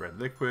liquid,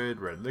 red liquid,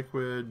 red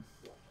liquid.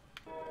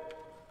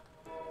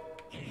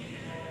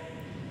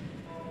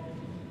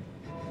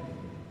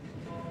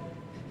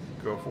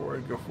 Go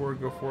forward, go forward,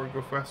 go forward,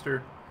 go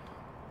faster.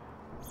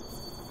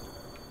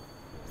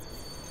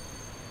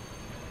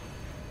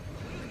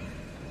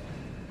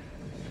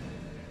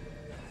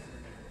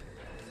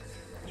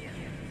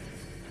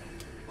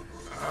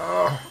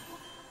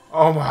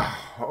 Oh my,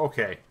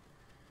 okay.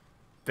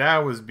 That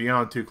was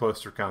beyond too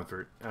close for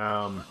comfort.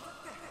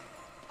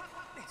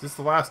 Is this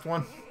the last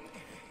one?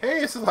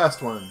 Hey, it's the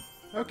last one.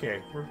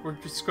 Okay, we're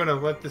just going to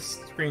let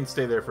this screen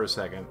stay there for a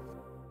second.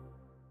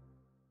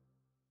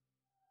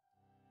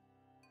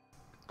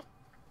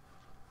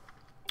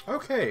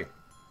 Okay.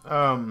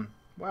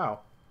 Wow.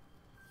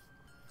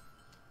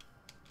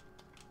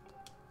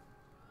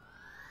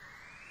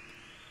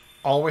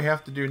 All we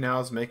have to do now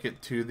is make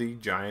it to the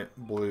giant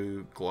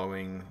blue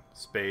glowing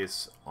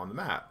space on the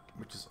map,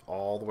 which is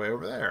all the way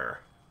over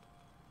there.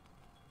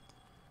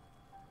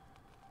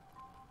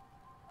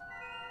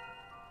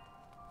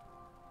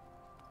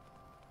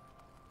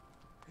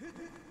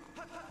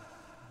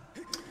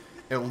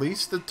 At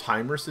least the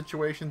timer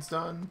situation's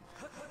done.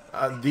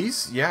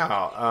 These,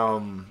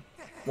 yeah,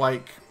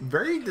 like,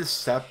 very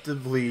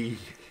deceptively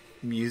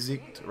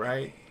musicked,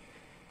 right?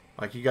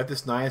 Like, you got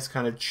this nice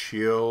kind of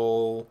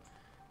chill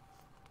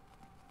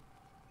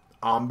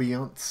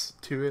ambience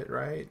to it,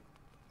 right?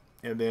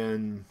 And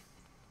then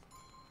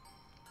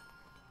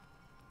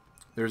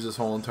there's this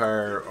whole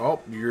entire,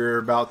 oh, you're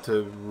about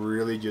to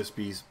really just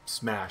be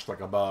smashed like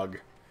a bug.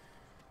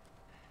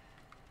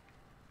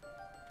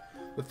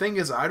 The thing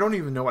is, I don't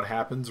even know what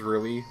happens,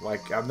 really.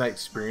 Like, I've not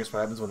experienced what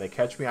happens when they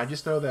catch me. I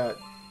just know that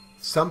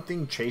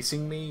something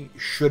chasing me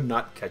should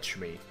not catch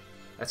me.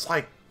 That's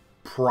like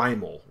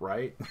primal,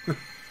 right?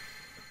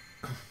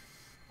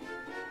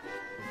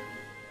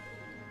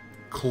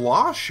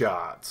 Claw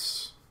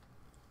shots.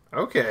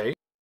 Okay.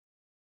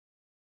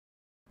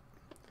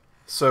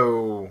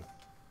 So...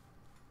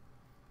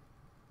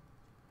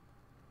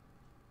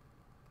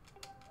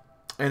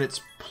 and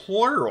it's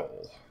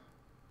plural.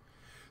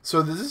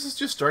 So does this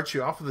just start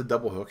you off with a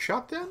double hook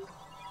shot then?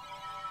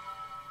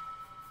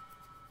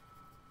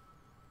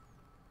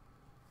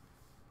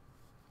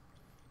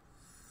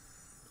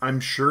 I'm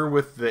sure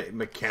with the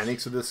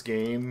mechanics of this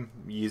game,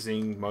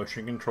 using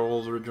motion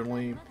controls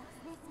originally,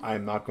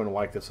 I'm not going to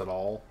like this at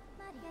all.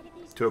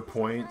 To a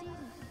point.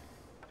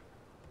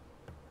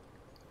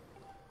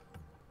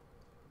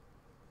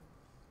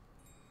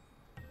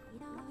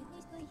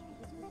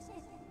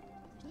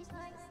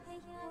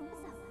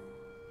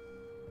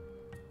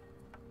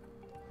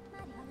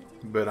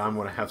 But I'm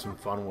going to have some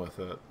fun with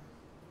it.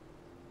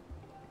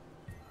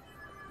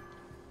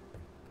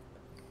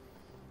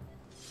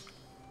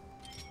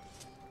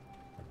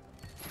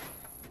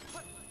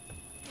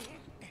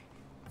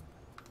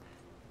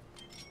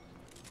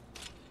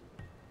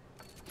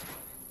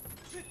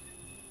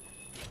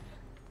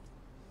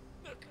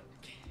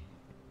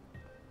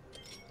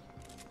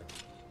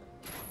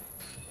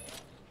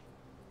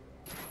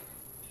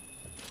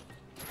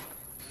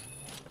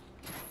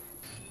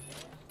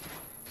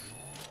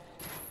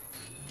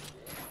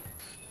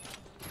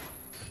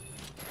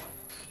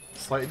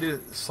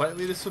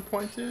 Slightly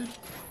disappointed.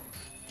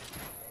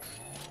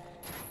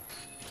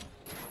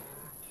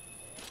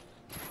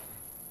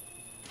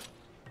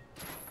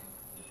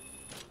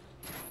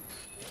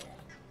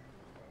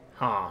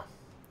 Huh.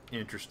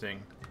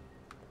 Interesting.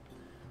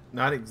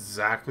 Not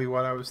exactly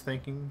what I was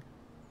thinking,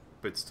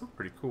 but still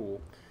pretty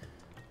cool.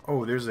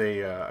 Oh, there's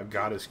a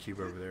goddess cube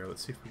over there.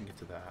 Let's see if we can get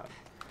to that.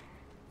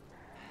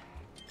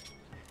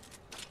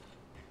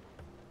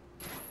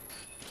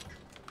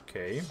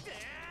 Okay.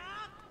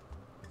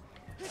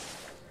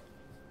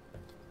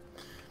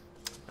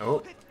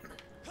 Oh.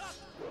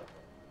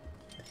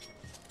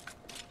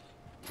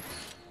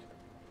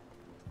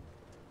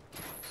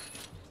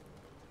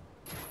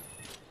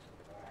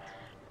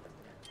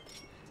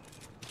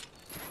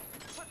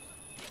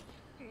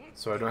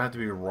 So I don't have to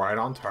be right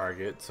on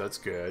target, so that's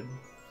good.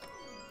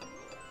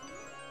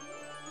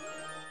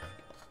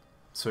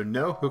 So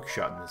no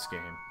hookshot in this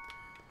game.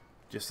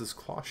 Just this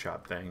claw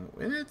shot thing.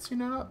 And it's, you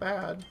know, not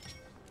bad.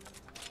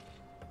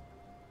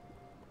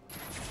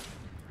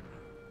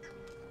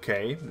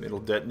 Okay, it'll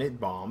detonate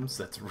bombs.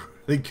 That's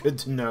really good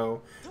to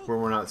know where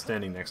we're not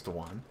standing next to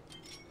one.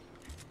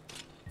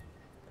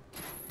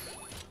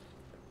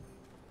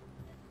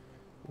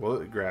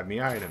 Will it grab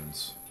me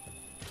items?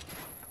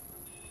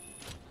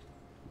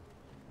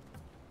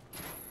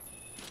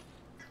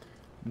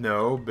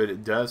 No, but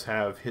it does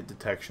have hit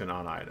detection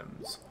on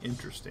items.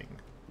 Interesting.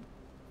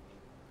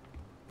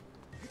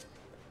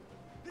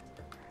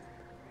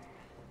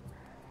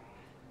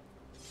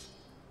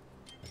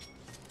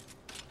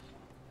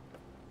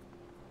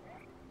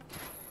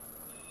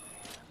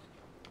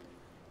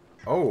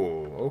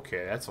 Oh,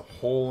 okay, that's a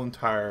whole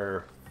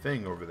entire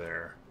thing over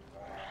there.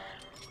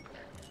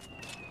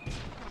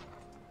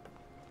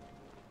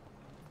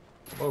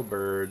 Hello,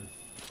 bird.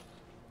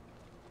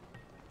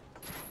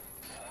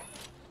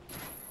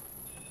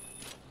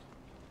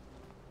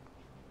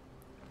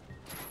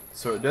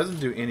 So it doesn't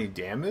do any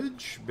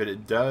damage, but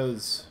it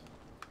does...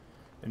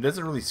 It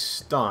doesn't really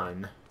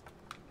stun.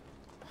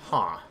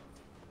 Huh.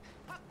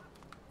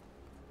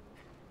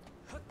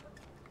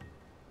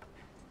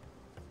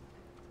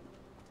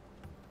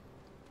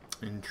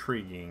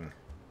 Intriguing.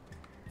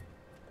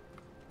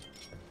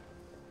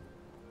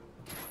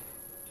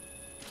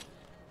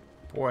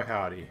 Boy,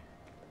 howdy.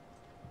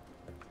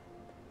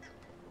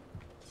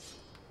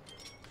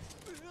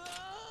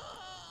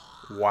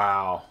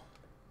 Wow.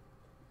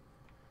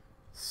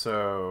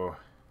 So...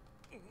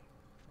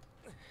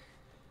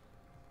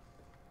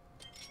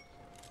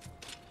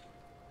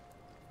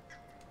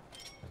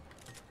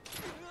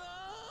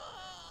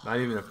 Not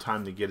even enough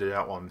time to get it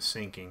out while I'm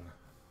sinking.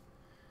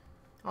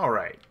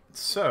 Alright,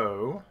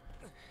 so...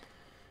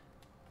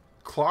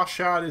 Claw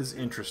shot is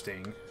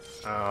interesting.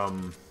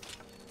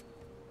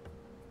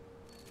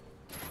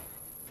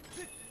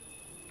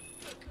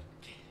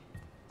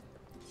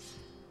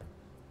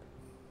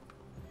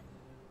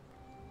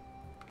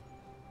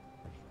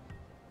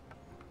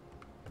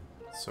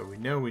 So we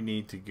know we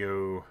need to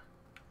go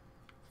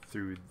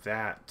through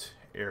that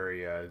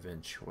area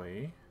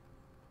eventually.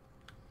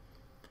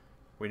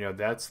 We know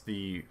that's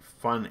the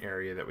fun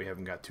area that we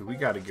haven't got to. We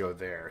got to go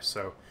there.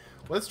 So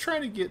let's try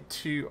to get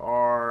to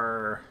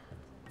our...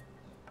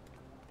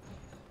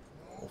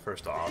 Well,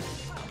 first off...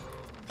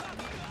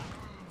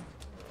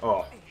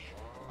 Oh.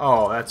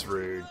 Oh, that's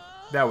rude.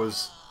 That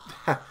was...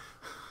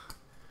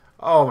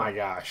 Oh my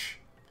gosh.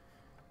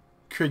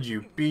 Could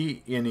you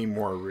be any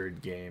more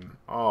rude, game?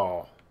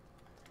 Oh.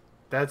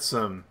 That's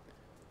some...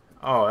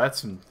 Oh,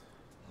 that's some...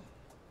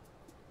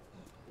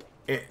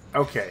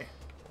 Okay.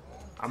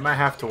 I might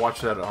have to watch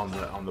that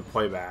on the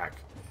playback.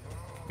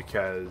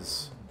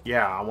 Because...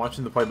 Yeah, I'm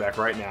watching the playback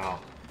right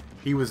now.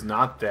 He was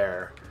not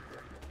there.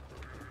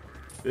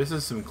 This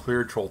is some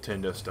clear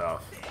Trolltendo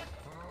stuff.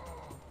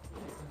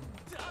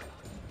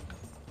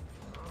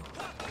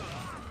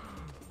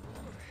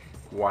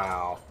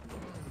 Wow.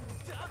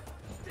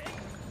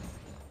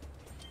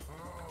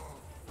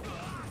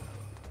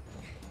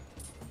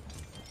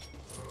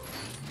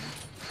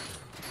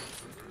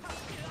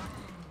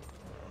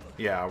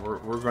 Yeah,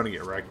 we're going to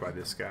get wrecked by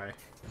this guy.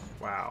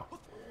 Wow.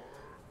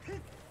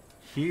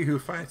 He who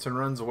fights and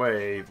runs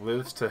away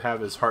lives to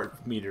have his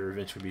heart meter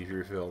eventually be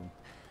refilled.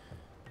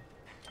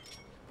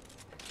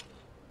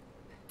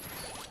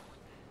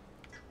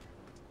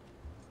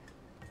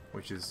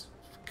 Which is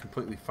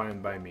completely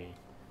fine by me.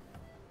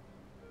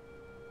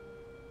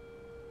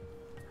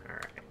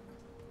 Alright.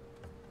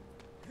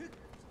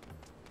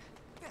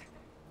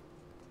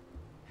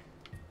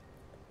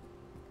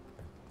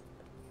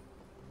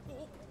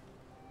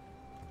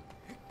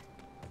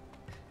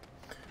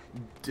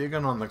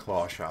 Digging on the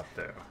claw shot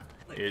though.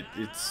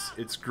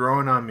 It's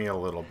growing on me a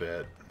little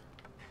bit.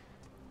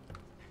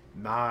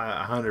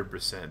 Not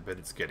 100%, but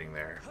it's getting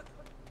there.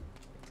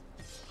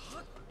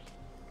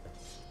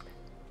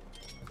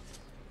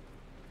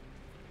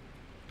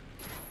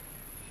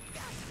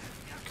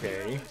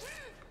 Okay.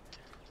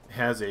 It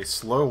has a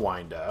slow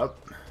wind up.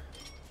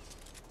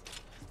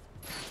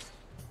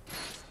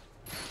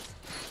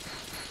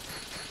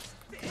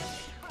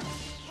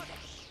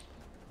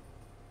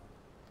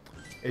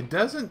 It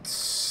doesn't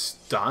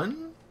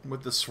stun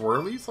with the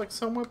swirlies like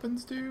some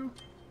weapons do.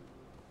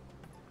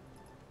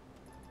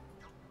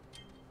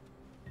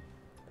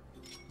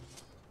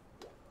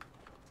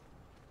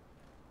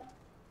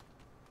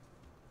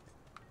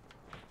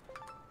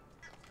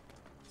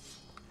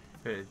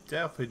 It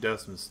definitely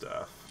does some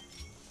stuff.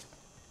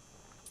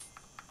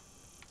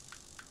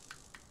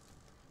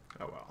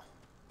 Oh well.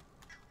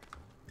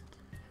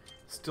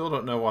 Still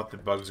don't know what the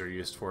bugs are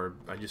used for.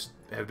 I just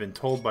have been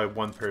told by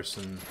one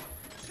person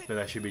that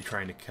I should be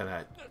trying to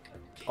connect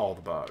all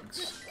the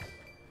bugs.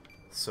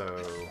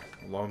 So,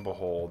 lo and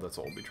behold, that's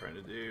what we'll be trying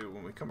to do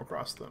when we come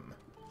across them.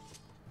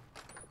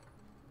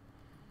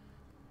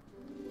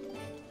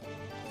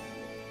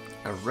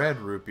 A red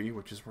rupee,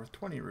 which is worth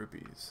 20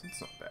 rupees.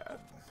 That's not bad.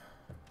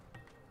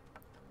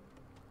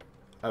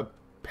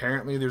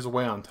 Apparently there's a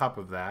way on top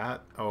of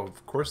that. Oh,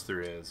 of course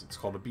there is. It's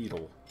called a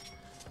beetle.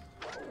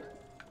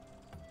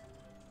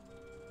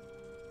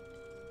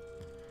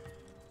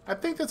 I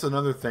think that's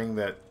another thing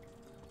that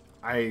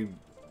I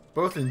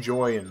both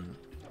enjoy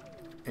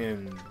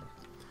and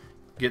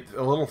get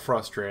a little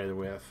frustrated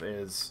with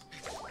is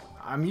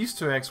I'm used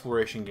to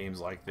exploration games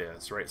like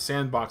this, right?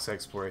 Sandbox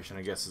exploration,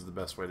 I guess is the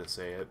best way to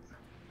say it.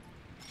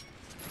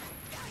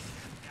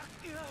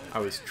 I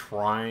was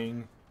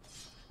trying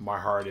my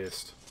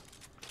hardest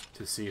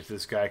to see if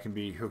this guy can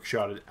be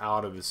hookshotted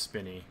out of his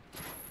spinny.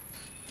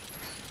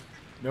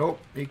 Nope,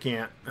 he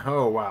can't.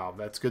 Oh, wow,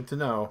 that's good to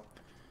know.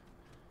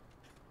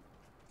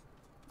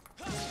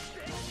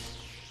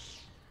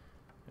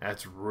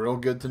 That's real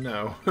good to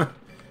know.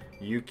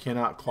 You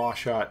cannot claw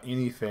shot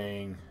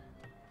anything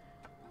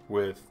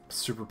with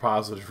super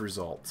positive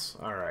results.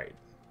 Alright.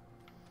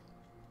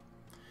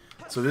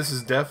 So this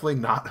is definitely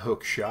not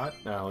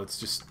hookshot. Now let's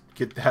just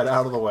get that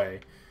out of the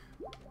way.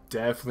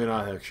 Definitely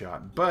not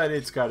hookshot. But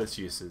it's got its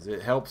uses.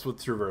 It helps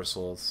with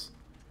traversals.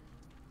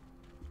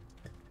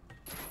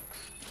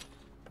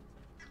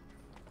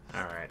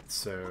 Alright,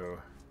 so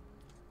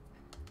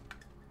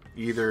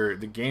either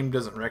the game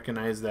doesn't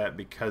recognize that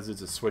because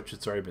it's a switch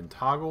that's already been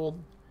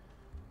toggled,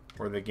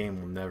 or the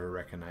game will never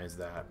recognize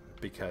that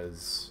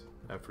because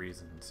of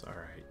reasons.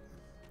 Alright.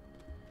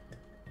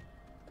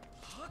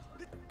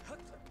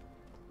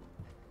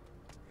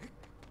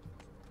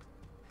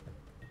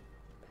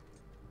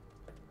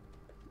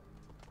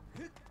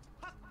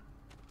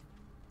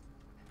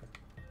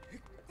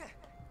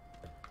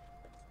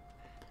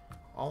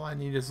 All I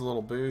need is a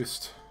little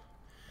boost.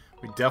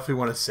 We definitely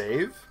want to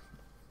save.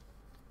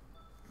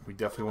 We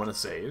definitely want to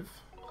save.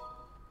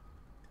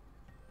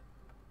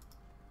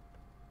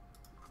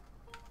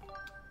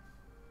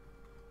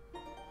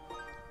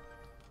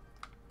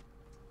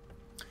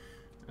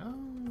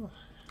 Oh.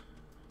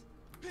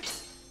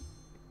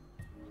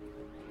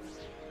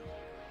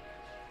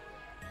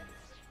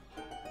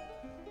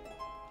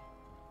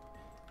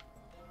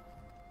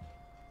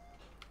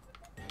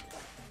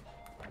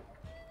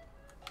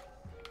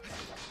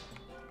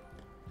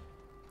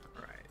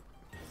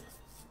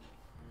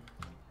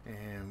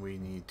 And we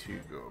need to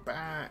go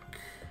back.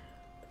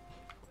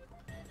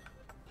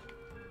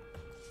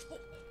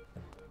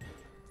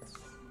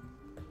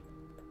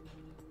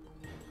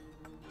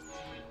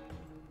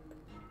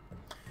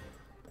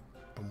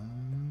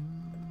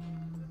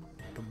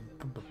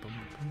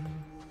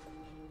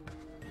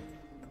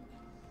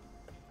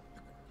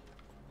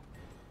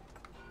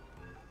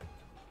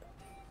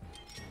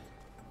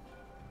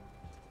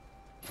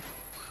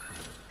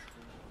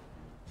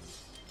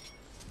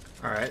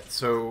 Alright,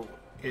 so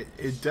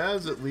it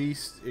does at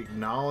least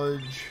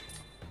acknowledge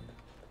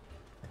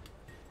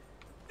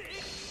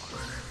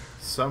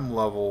some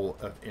level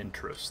of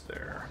interest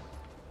there.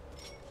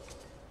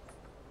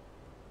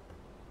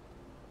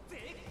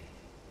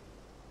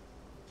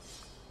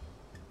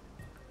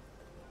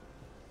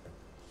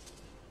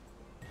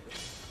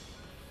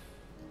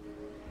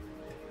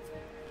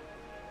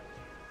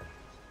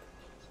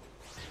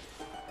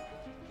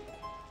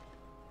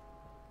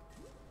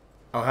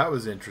 Oh, that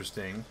was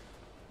interesting.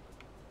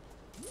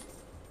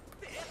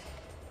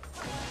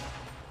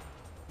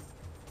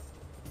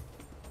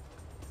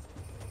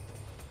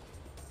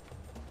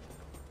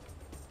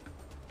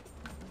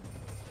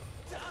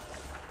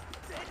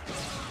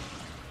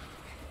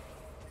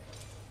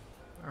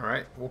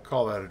 Alright, we'll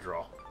call that a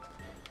draw.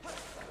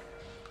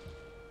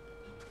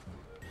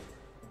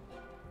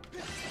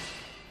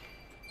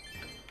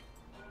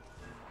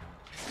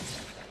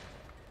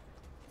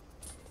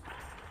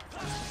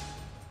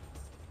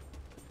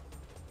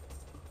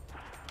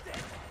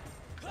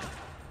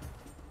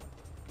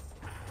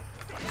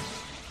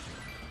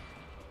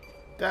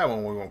 That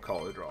one we won't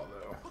call it a draw,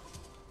 though.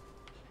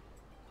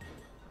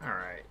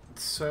 Alright,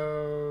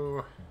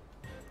 so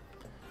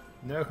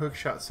no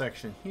hookshot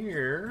section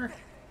here.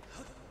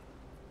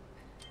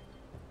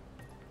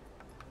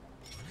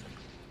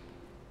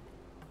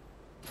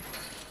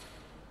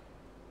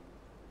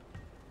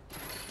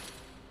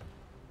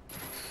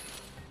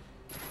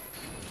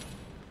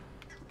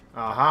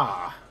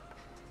 Aha!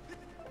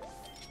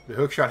 The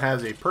hookshot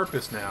has a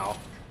purpose now.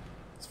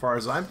 As far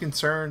as I'm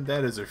concerned,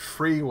 that is a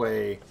free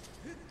way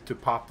to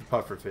pop the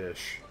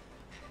pufferfish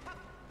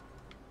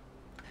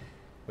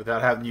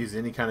without having to use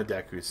any kind of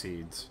Deku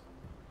seeds.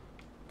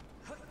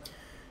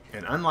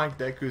 And unlike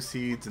Deku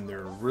seeds and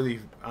their really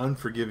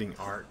unforgiving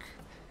arc,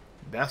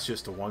 that's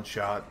just a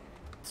one-shot,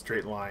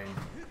 straight line,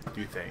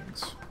 do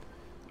things.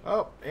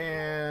 Oh,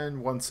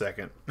 and 1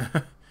 second.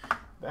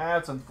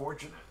 That's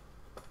unfortunate.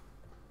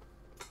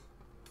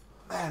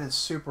 That is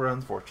super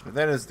unfortunate.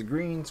 That is the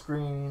green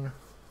screen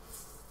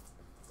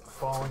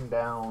falling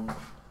down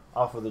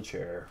off of the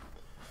chair.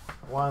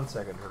 1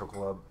 second, Turtle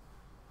Club.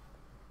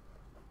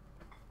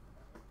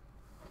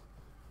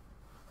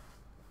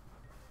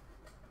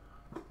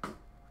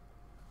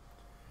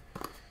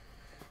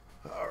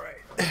 Alright.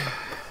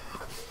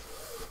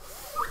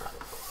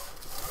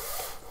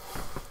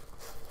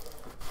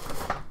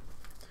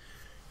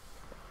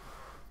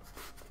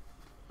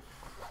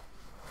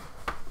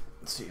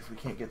 Let's see if we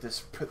can't get this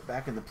put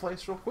back into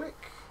place real quick.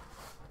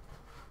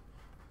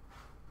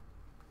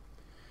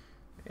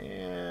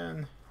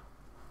 And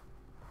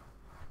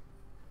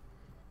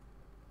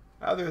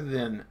other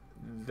than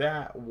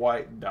that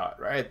white dot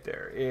right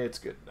there, it's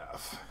good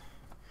enough.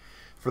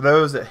 For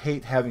those that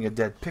hate having a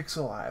dead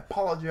pixel, I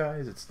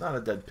apologize. It's not a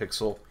dead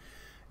pixel.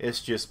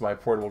 It's just my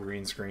portable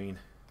green screen.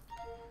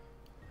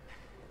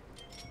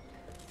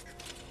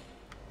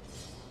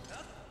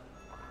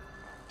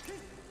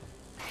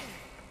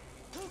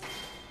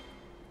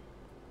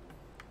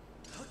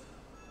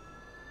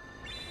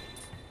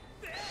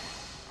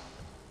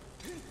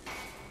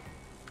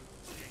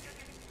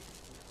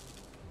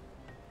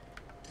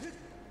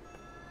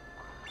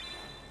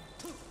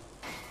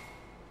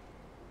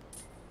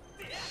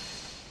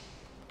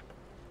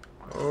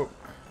 Oh.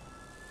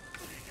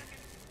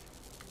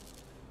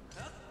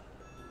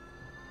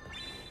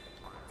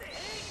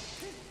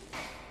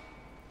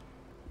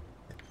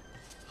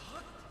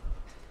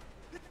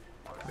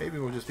 Maybe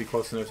we'll just be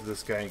close enough to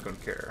this guy, ain't gonna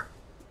care.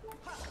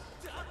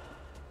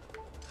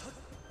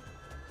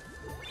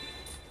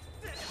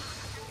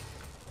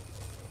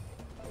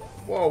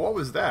 Whoa, what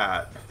was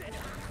that?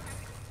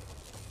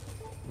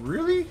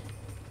 Really?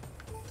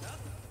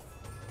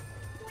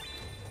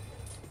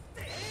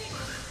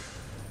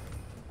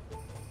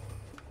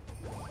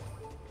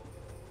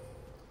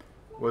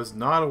 Was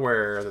not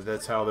aware that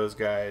that's how those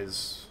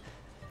guys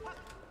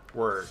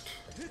worked.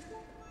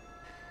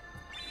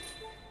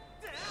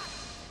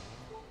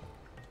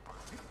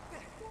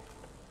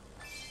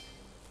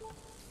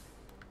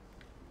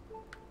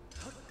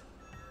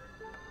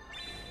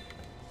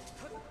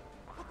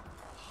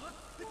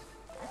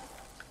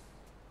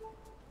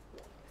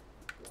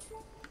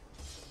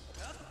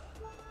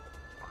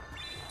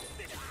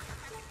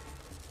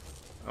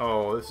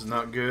 Oh, this is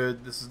not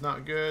good. This is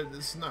not good.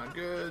 This is not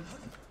good.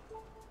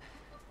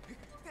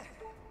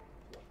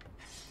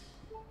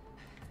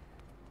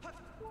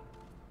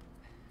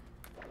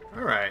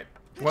 Alright,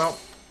 well,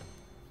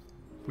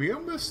 we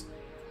almost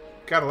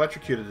got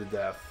electrocuted to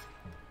death.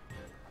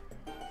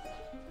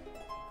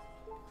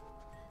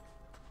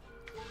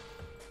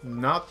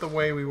 Not the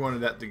way we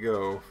wanted that to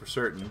go, for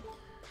certain.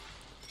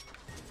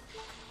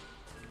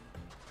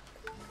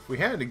 If we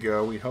had to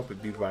go, we'd hope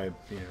it'd be by, you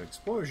know,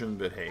 explosion,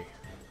 but hey.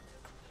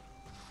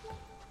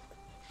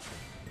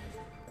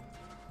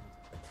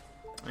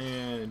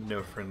 And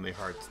no friendly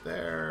hearts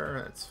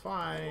there, that's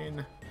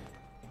fine.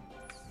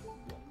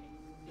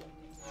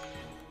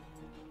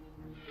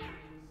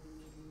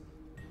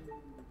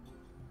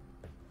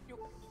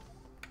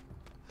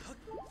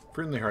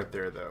 Friendly heart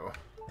there, though.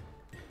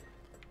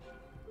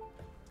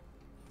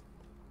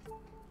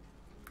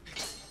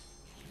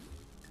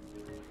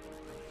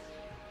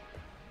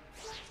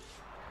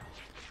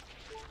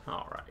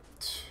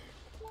 Alright.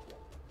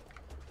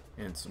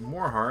 And some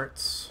more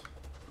hearts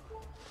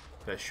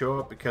that show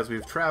up because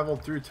we've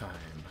traveled through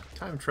time.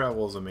 Time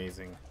travel is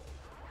amazing.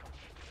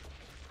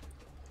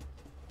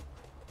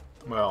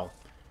 Well,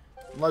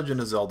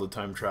 Legend of Zelda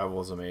time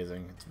travel is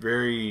amazing. It's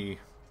very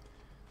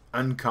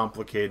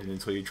uncomplicated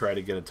until you try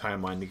to get a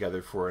timeline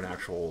together for an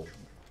actual,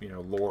 you know,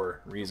 lore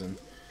reason.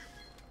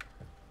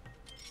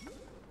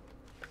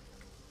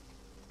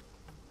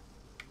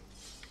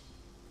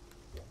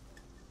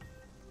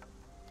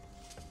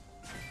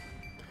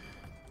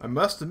 I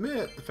must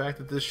admit, the fact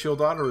that this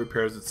shield auto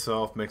repairs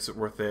itself makes it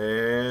worth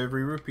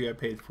every rupee I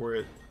paid for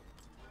it.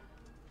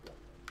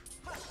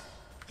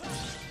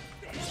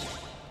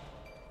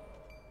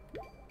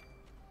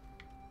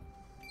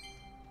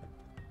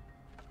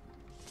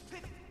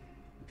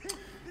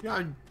 Yeah,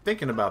 I'm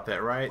thinking about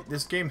that, right?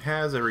 This game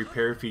has a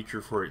repair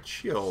feature for its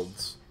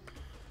shields,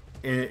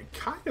 and it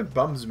kind of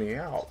bums me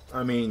out.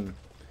 I mean,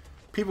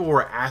 people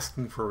were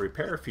asking for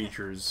repair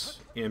features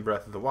in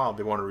Breath of the Wild.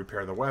 They want to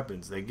repair the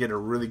weapons. They get a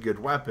really good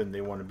weapon,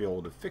 they want to be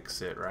able to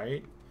fix it,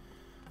 right?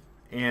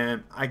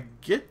 And I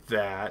get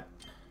that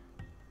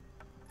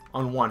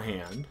on one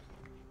hand.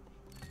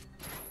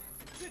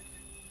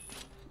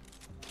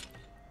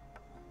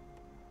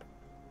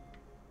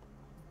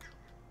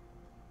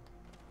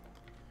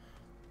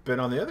 But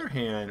on the other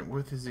hand,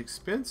 with as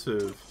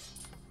expensive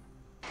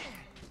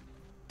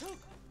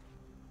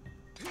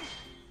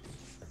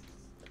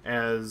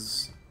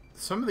as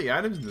some of the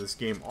items in this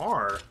game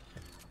are,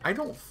 I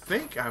don't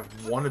think I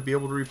want to be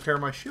able to repair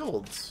my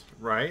shields,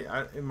 right?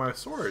 And my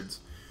swords.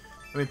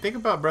 I mean, think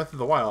about Breath of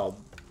the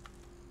Wild.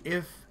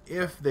 If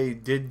they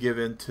did give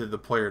in to the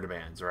player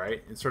demands,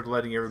 right, and started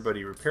letting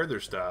everybody repair their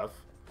stuff,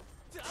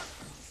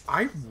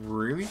 I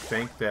really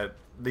think that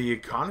the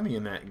economy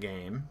in that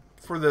game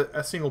for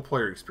a single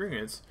player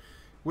experience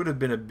would have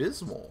been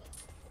abysmal.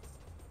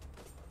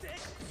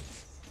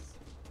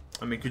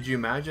 I mean, could you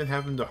imagine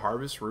having to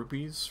harvest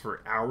rupees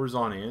for hours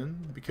on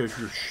end because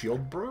your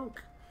shield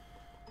broke?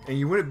 And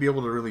you wouldn't be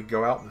able to really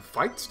go out and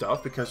fight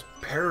stuff because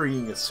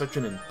parrying is such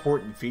an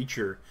important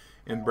feature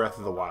in Breath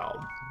of the Wild.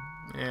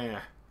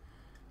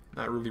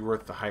 Not really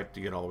worth the hype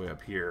to get all the way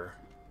up here.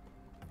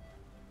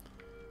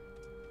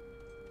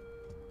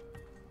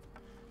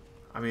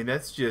 I mean,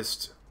 that's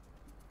just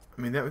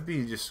I mean, that would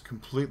be just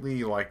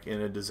completely like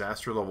in a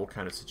disaster level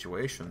kind of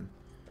situation.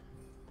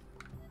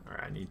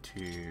 Alright, I need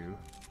to...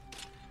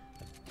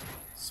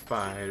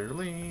 Spider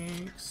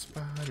link,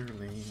 spider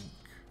link.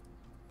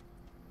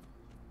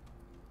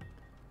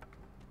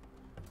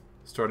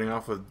 Starting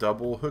off with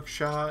double hook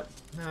shot.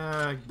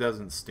 Nah, it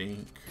doesn't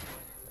stink.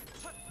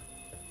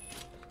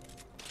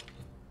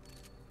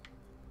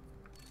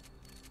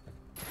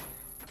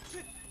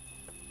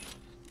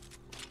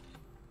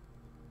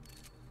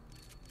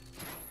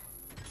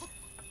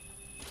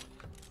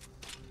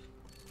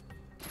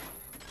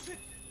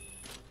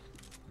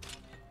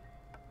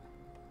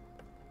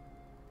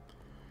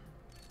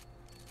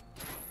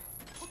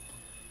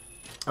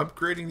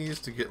 Upgrading these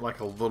to get like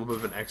a little bit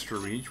of an extra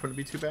reach wouldn't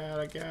be too bad,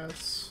 I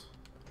guess.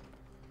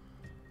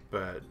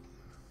 But,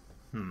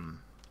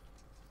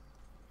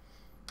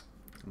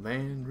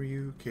 Land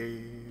Ryu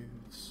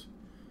Caves.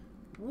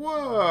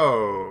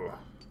 Whoa!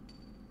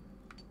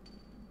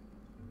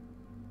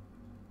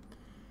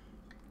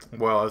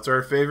 Well, it's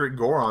our favorite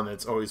Goron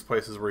that's always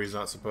places where he's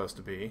not supposed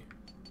to be.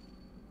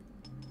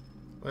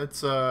 Let's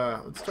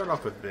start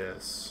off with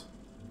this.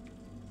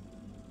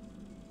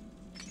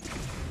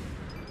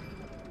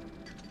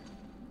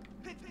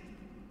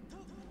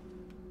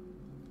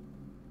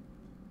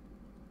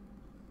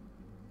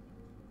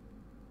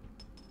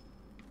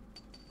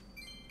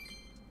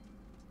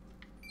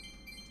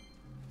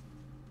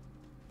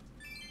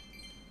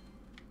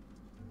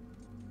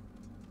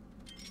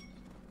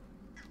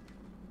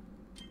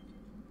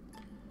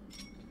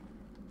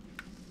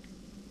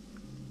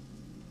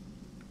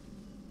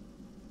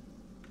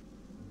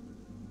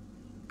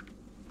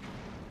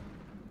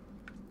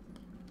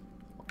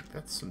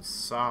 That's some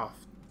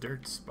soft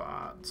dirt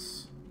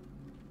spots.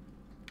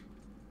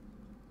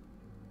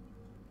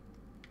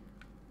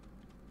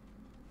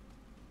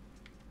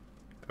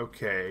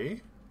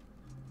 Okay.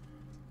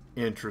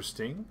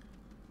 Interesting.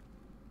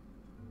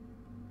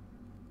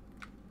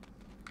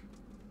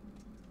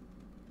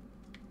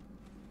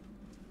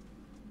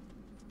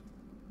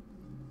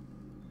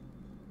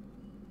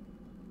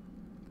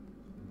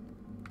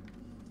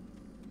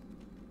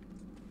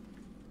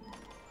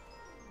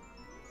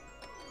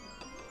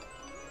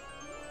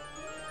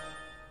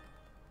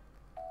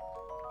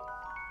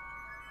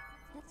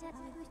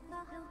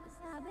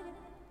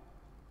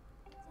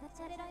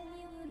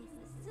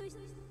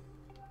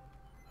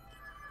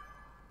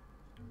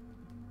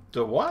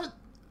 The what?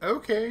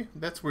 Okay,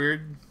 that's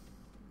weird.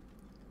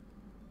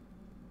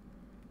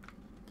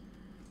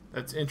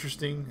 That's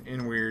interesting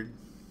and weird.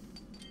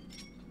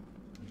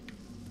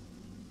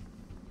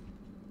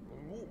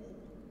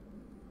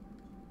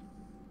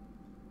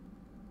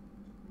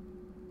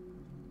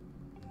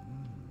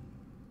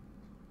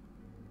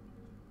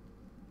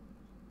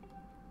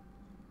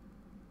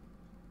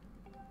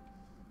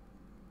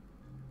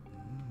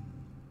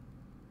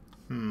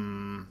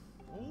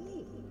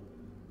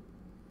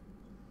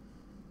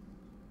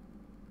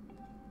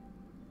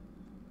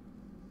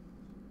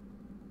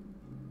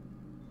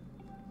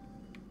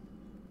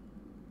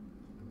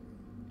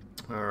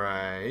 All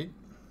right.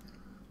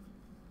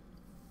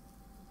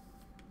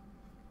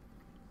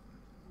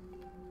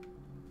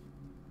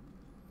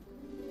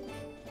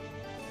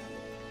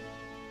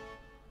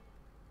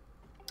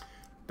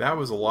 That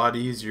was a lot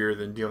easier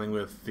than dealing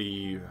with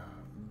the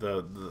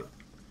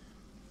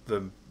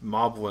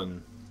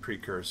Moblin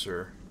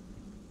precursor.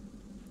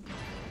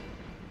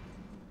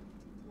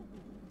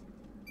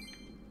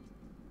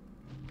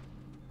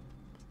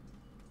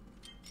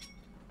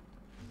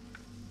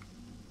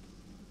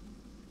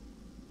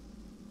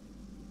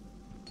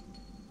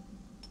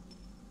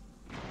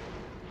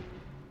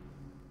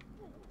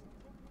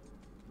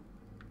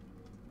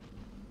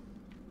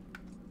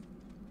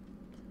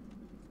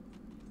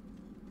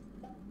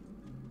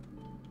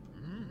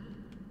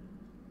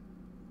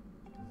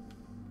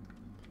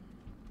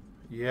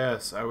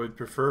 Yes, I would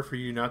prefer for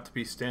you not to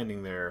be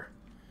standing there.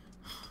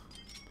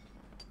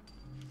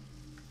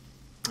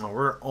 Oh,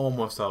 we're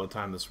almost out of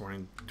time this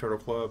morning, Turtle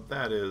Club.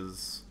 That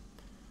is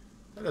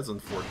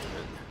unfortunate.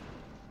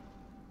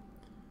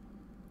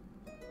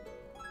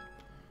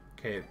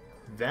 Okay,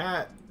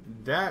 that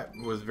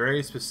was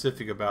very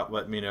specific about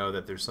letting me know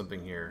that there's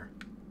something here.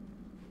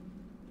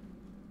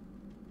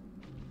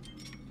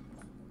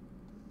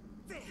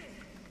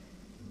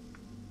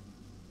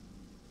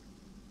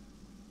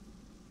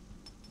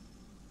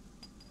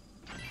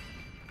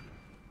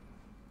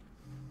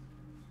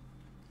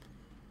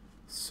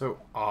 So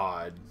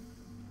odd.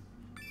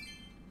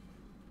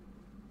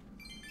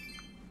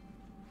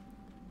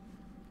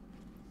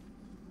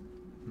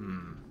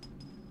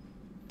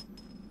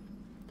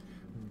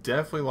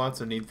 Definitely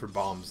lots of need for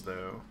bombs,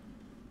 though.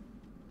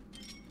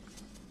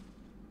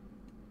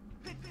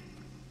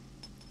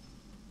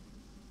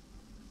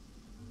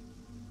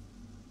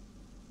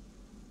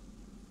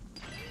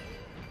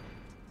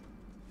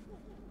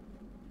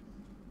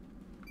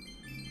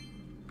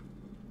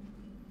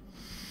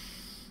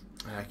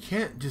 And I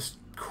can't just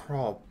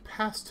crawl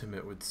past him,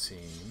 it would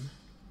seem.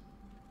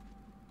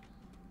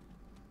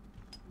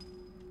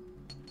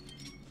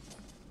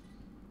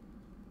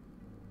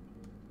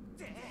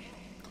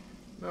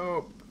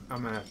 Nope.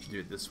 I'm gonna have to do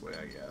it this way,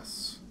 I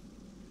guess.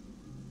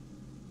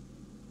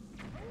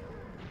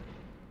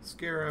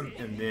 Scare him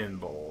and then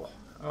bowl.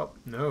 Oh,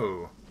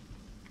 no.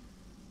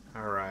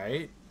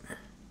 Alright.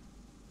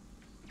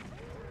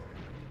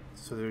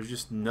 So there's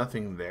just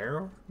nothing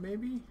there,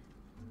 maybe?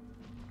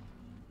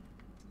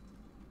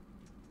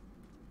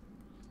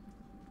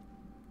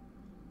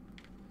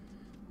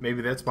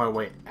 Maybe that's my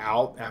way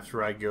out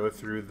after I go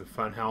through the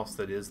funhouse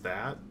that is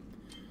that.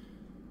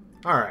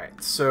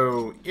 Alright,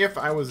 so if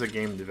I was a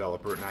game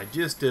developer and I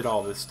just did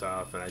all this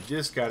stuff and I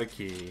just got a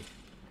key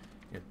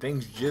and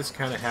things just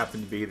kind of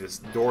happened to be this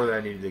door that I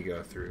needed to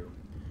go through,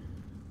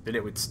 then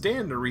it would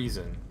stand to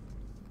reason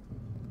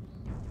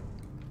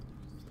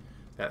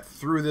that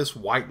through this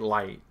white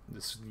light,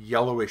 this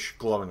yellowish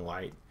glowing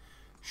light,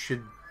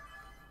 should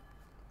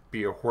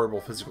be a horrible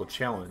physical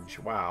challenge.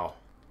 Wow.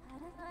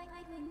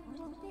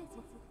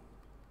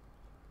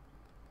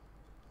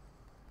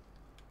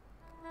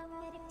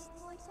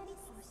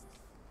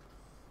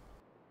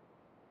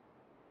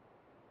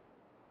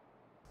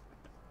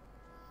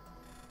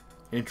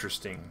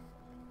 Interesting.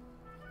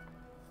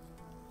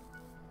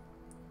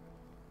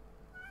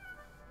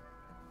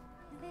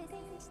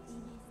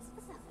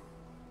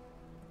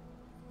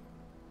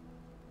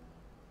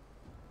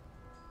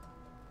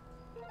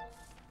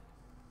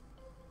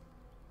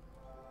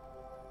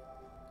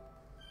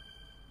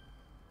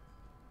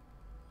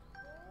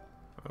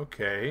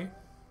 Okay.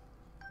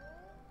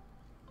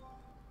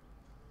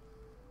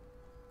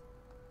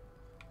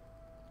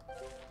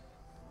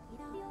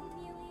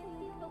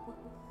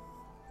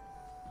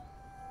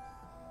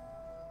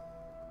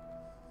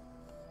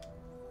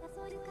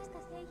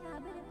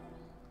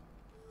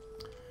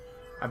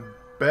 I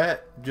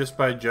bet just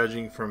by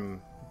judging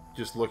from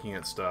just looking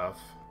at stuff.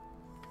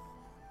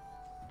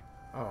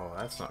 Oh,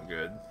 that's not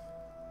good.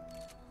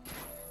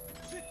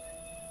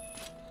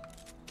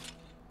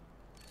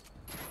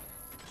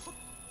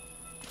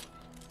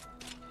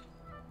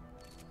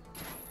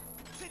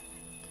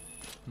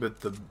 But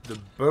the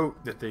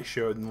boat that they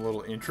showed in the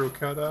little intro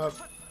cut up,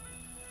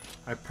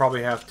 I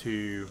probably have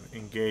to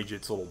engage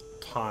its little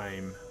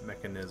time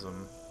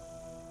mechanism.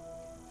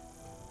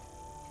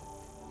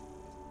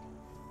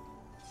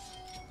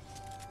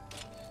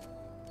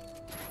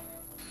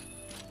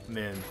 And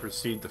then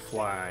proceed to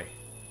fly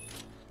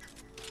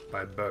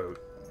by boat,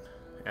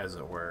 as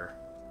it were.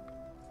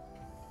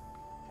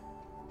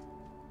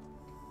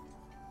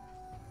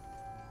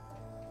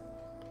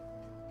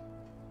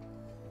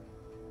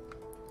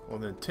 Well,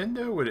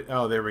 Nintendo would.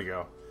 Oh, there we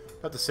go.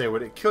 About to say,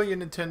 would it kill you,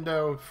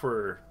 Nintendo,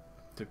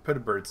 to put a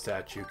bird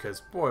statue?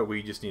 Because boy,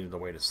 we just needed a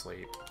way to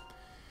sleep.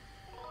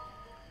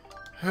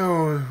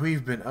 Oh,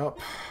 we've been up.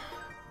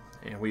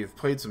 And we have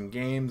played some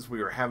games.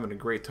 We are having a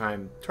great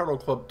time. Turtle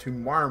Club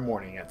tomorrow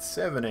morning at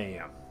 7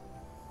 a.m.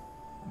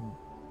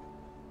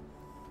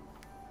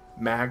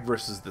 Mag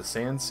versus the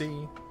Sand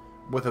Sea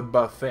with a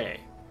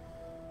buffet.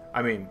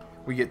 I mean,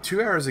 we get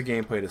 2 hours of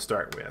gameplay to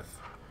start with.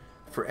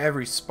 For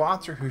every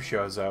sponsor who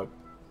shows up,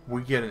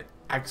 we get an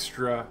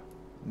extra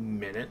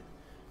minute.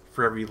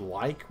 For every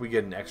like, we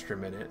get an extra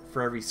minute.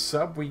 For every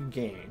sub we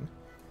gain,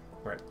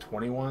 we're at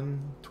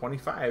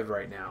 21.25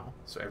 right now.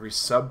 So every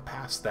sub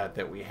past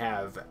that we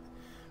have,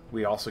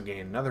 we also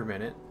gain another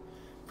minute.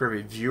 For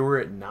every viewer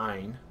at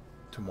 9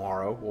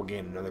 tomorrow, we'll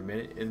gain another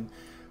minute. And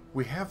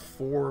we have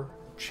 4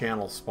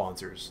 channel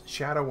sponsors.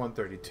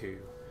 Shadow132,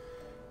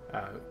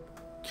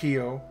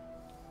 Keo,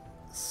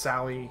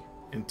 Sally,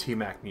 and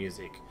T-Mac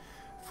Music.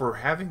 For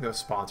having those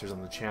sponsors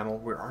on the channel,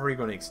 we're already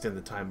going to extend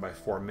the time by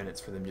 4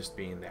 minutes for them just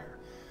being there.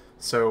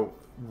 So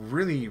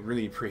really,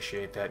 really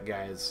appreciate that,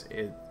 guys.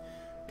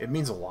 It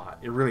means a lot.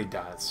 It really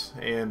does.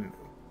 And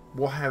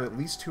we'll have at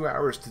least 2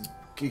 hours to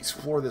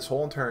explore this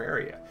whole entire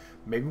area.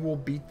 Maybe we'll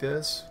beat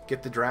this,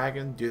 get the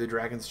dragon, do the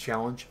dragon's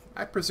challenge.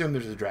 I presume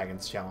there's a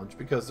dragon's challenge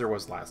because there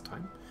was last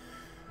time.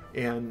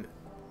 And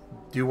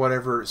do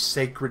whatever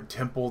sacred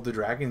temple the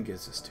dragon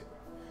gives us to.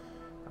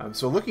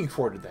 So looking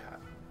forward to that.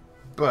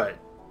 But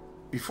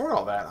before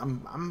all that, I'm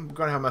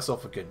going to have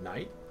myself a good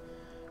night.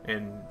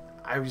 And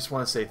I just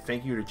want to say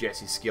thank you to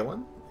Jesse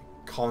Skillen,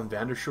 Colin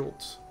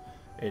Vanderschultz,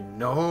 and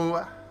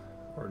Noah,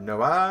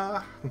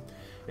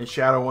 and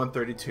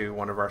Shadow132,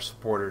 one of our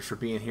supporters, for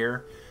being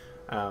here.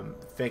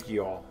 Thank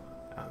you all.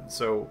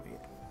 So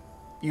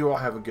you all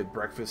have a good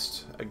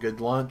breakfast, a good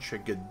lunch, a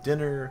good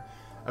dinner,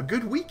 a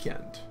good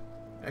weekend,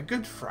 a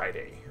good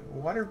Friday.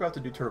 Whatever you're about to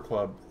do, Turtle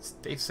Club,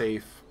 stay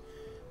safe,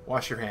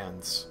 wash your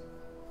hands,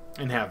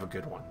 and have a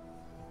good one.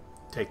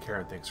 Take care,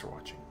 and thanks for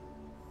watching.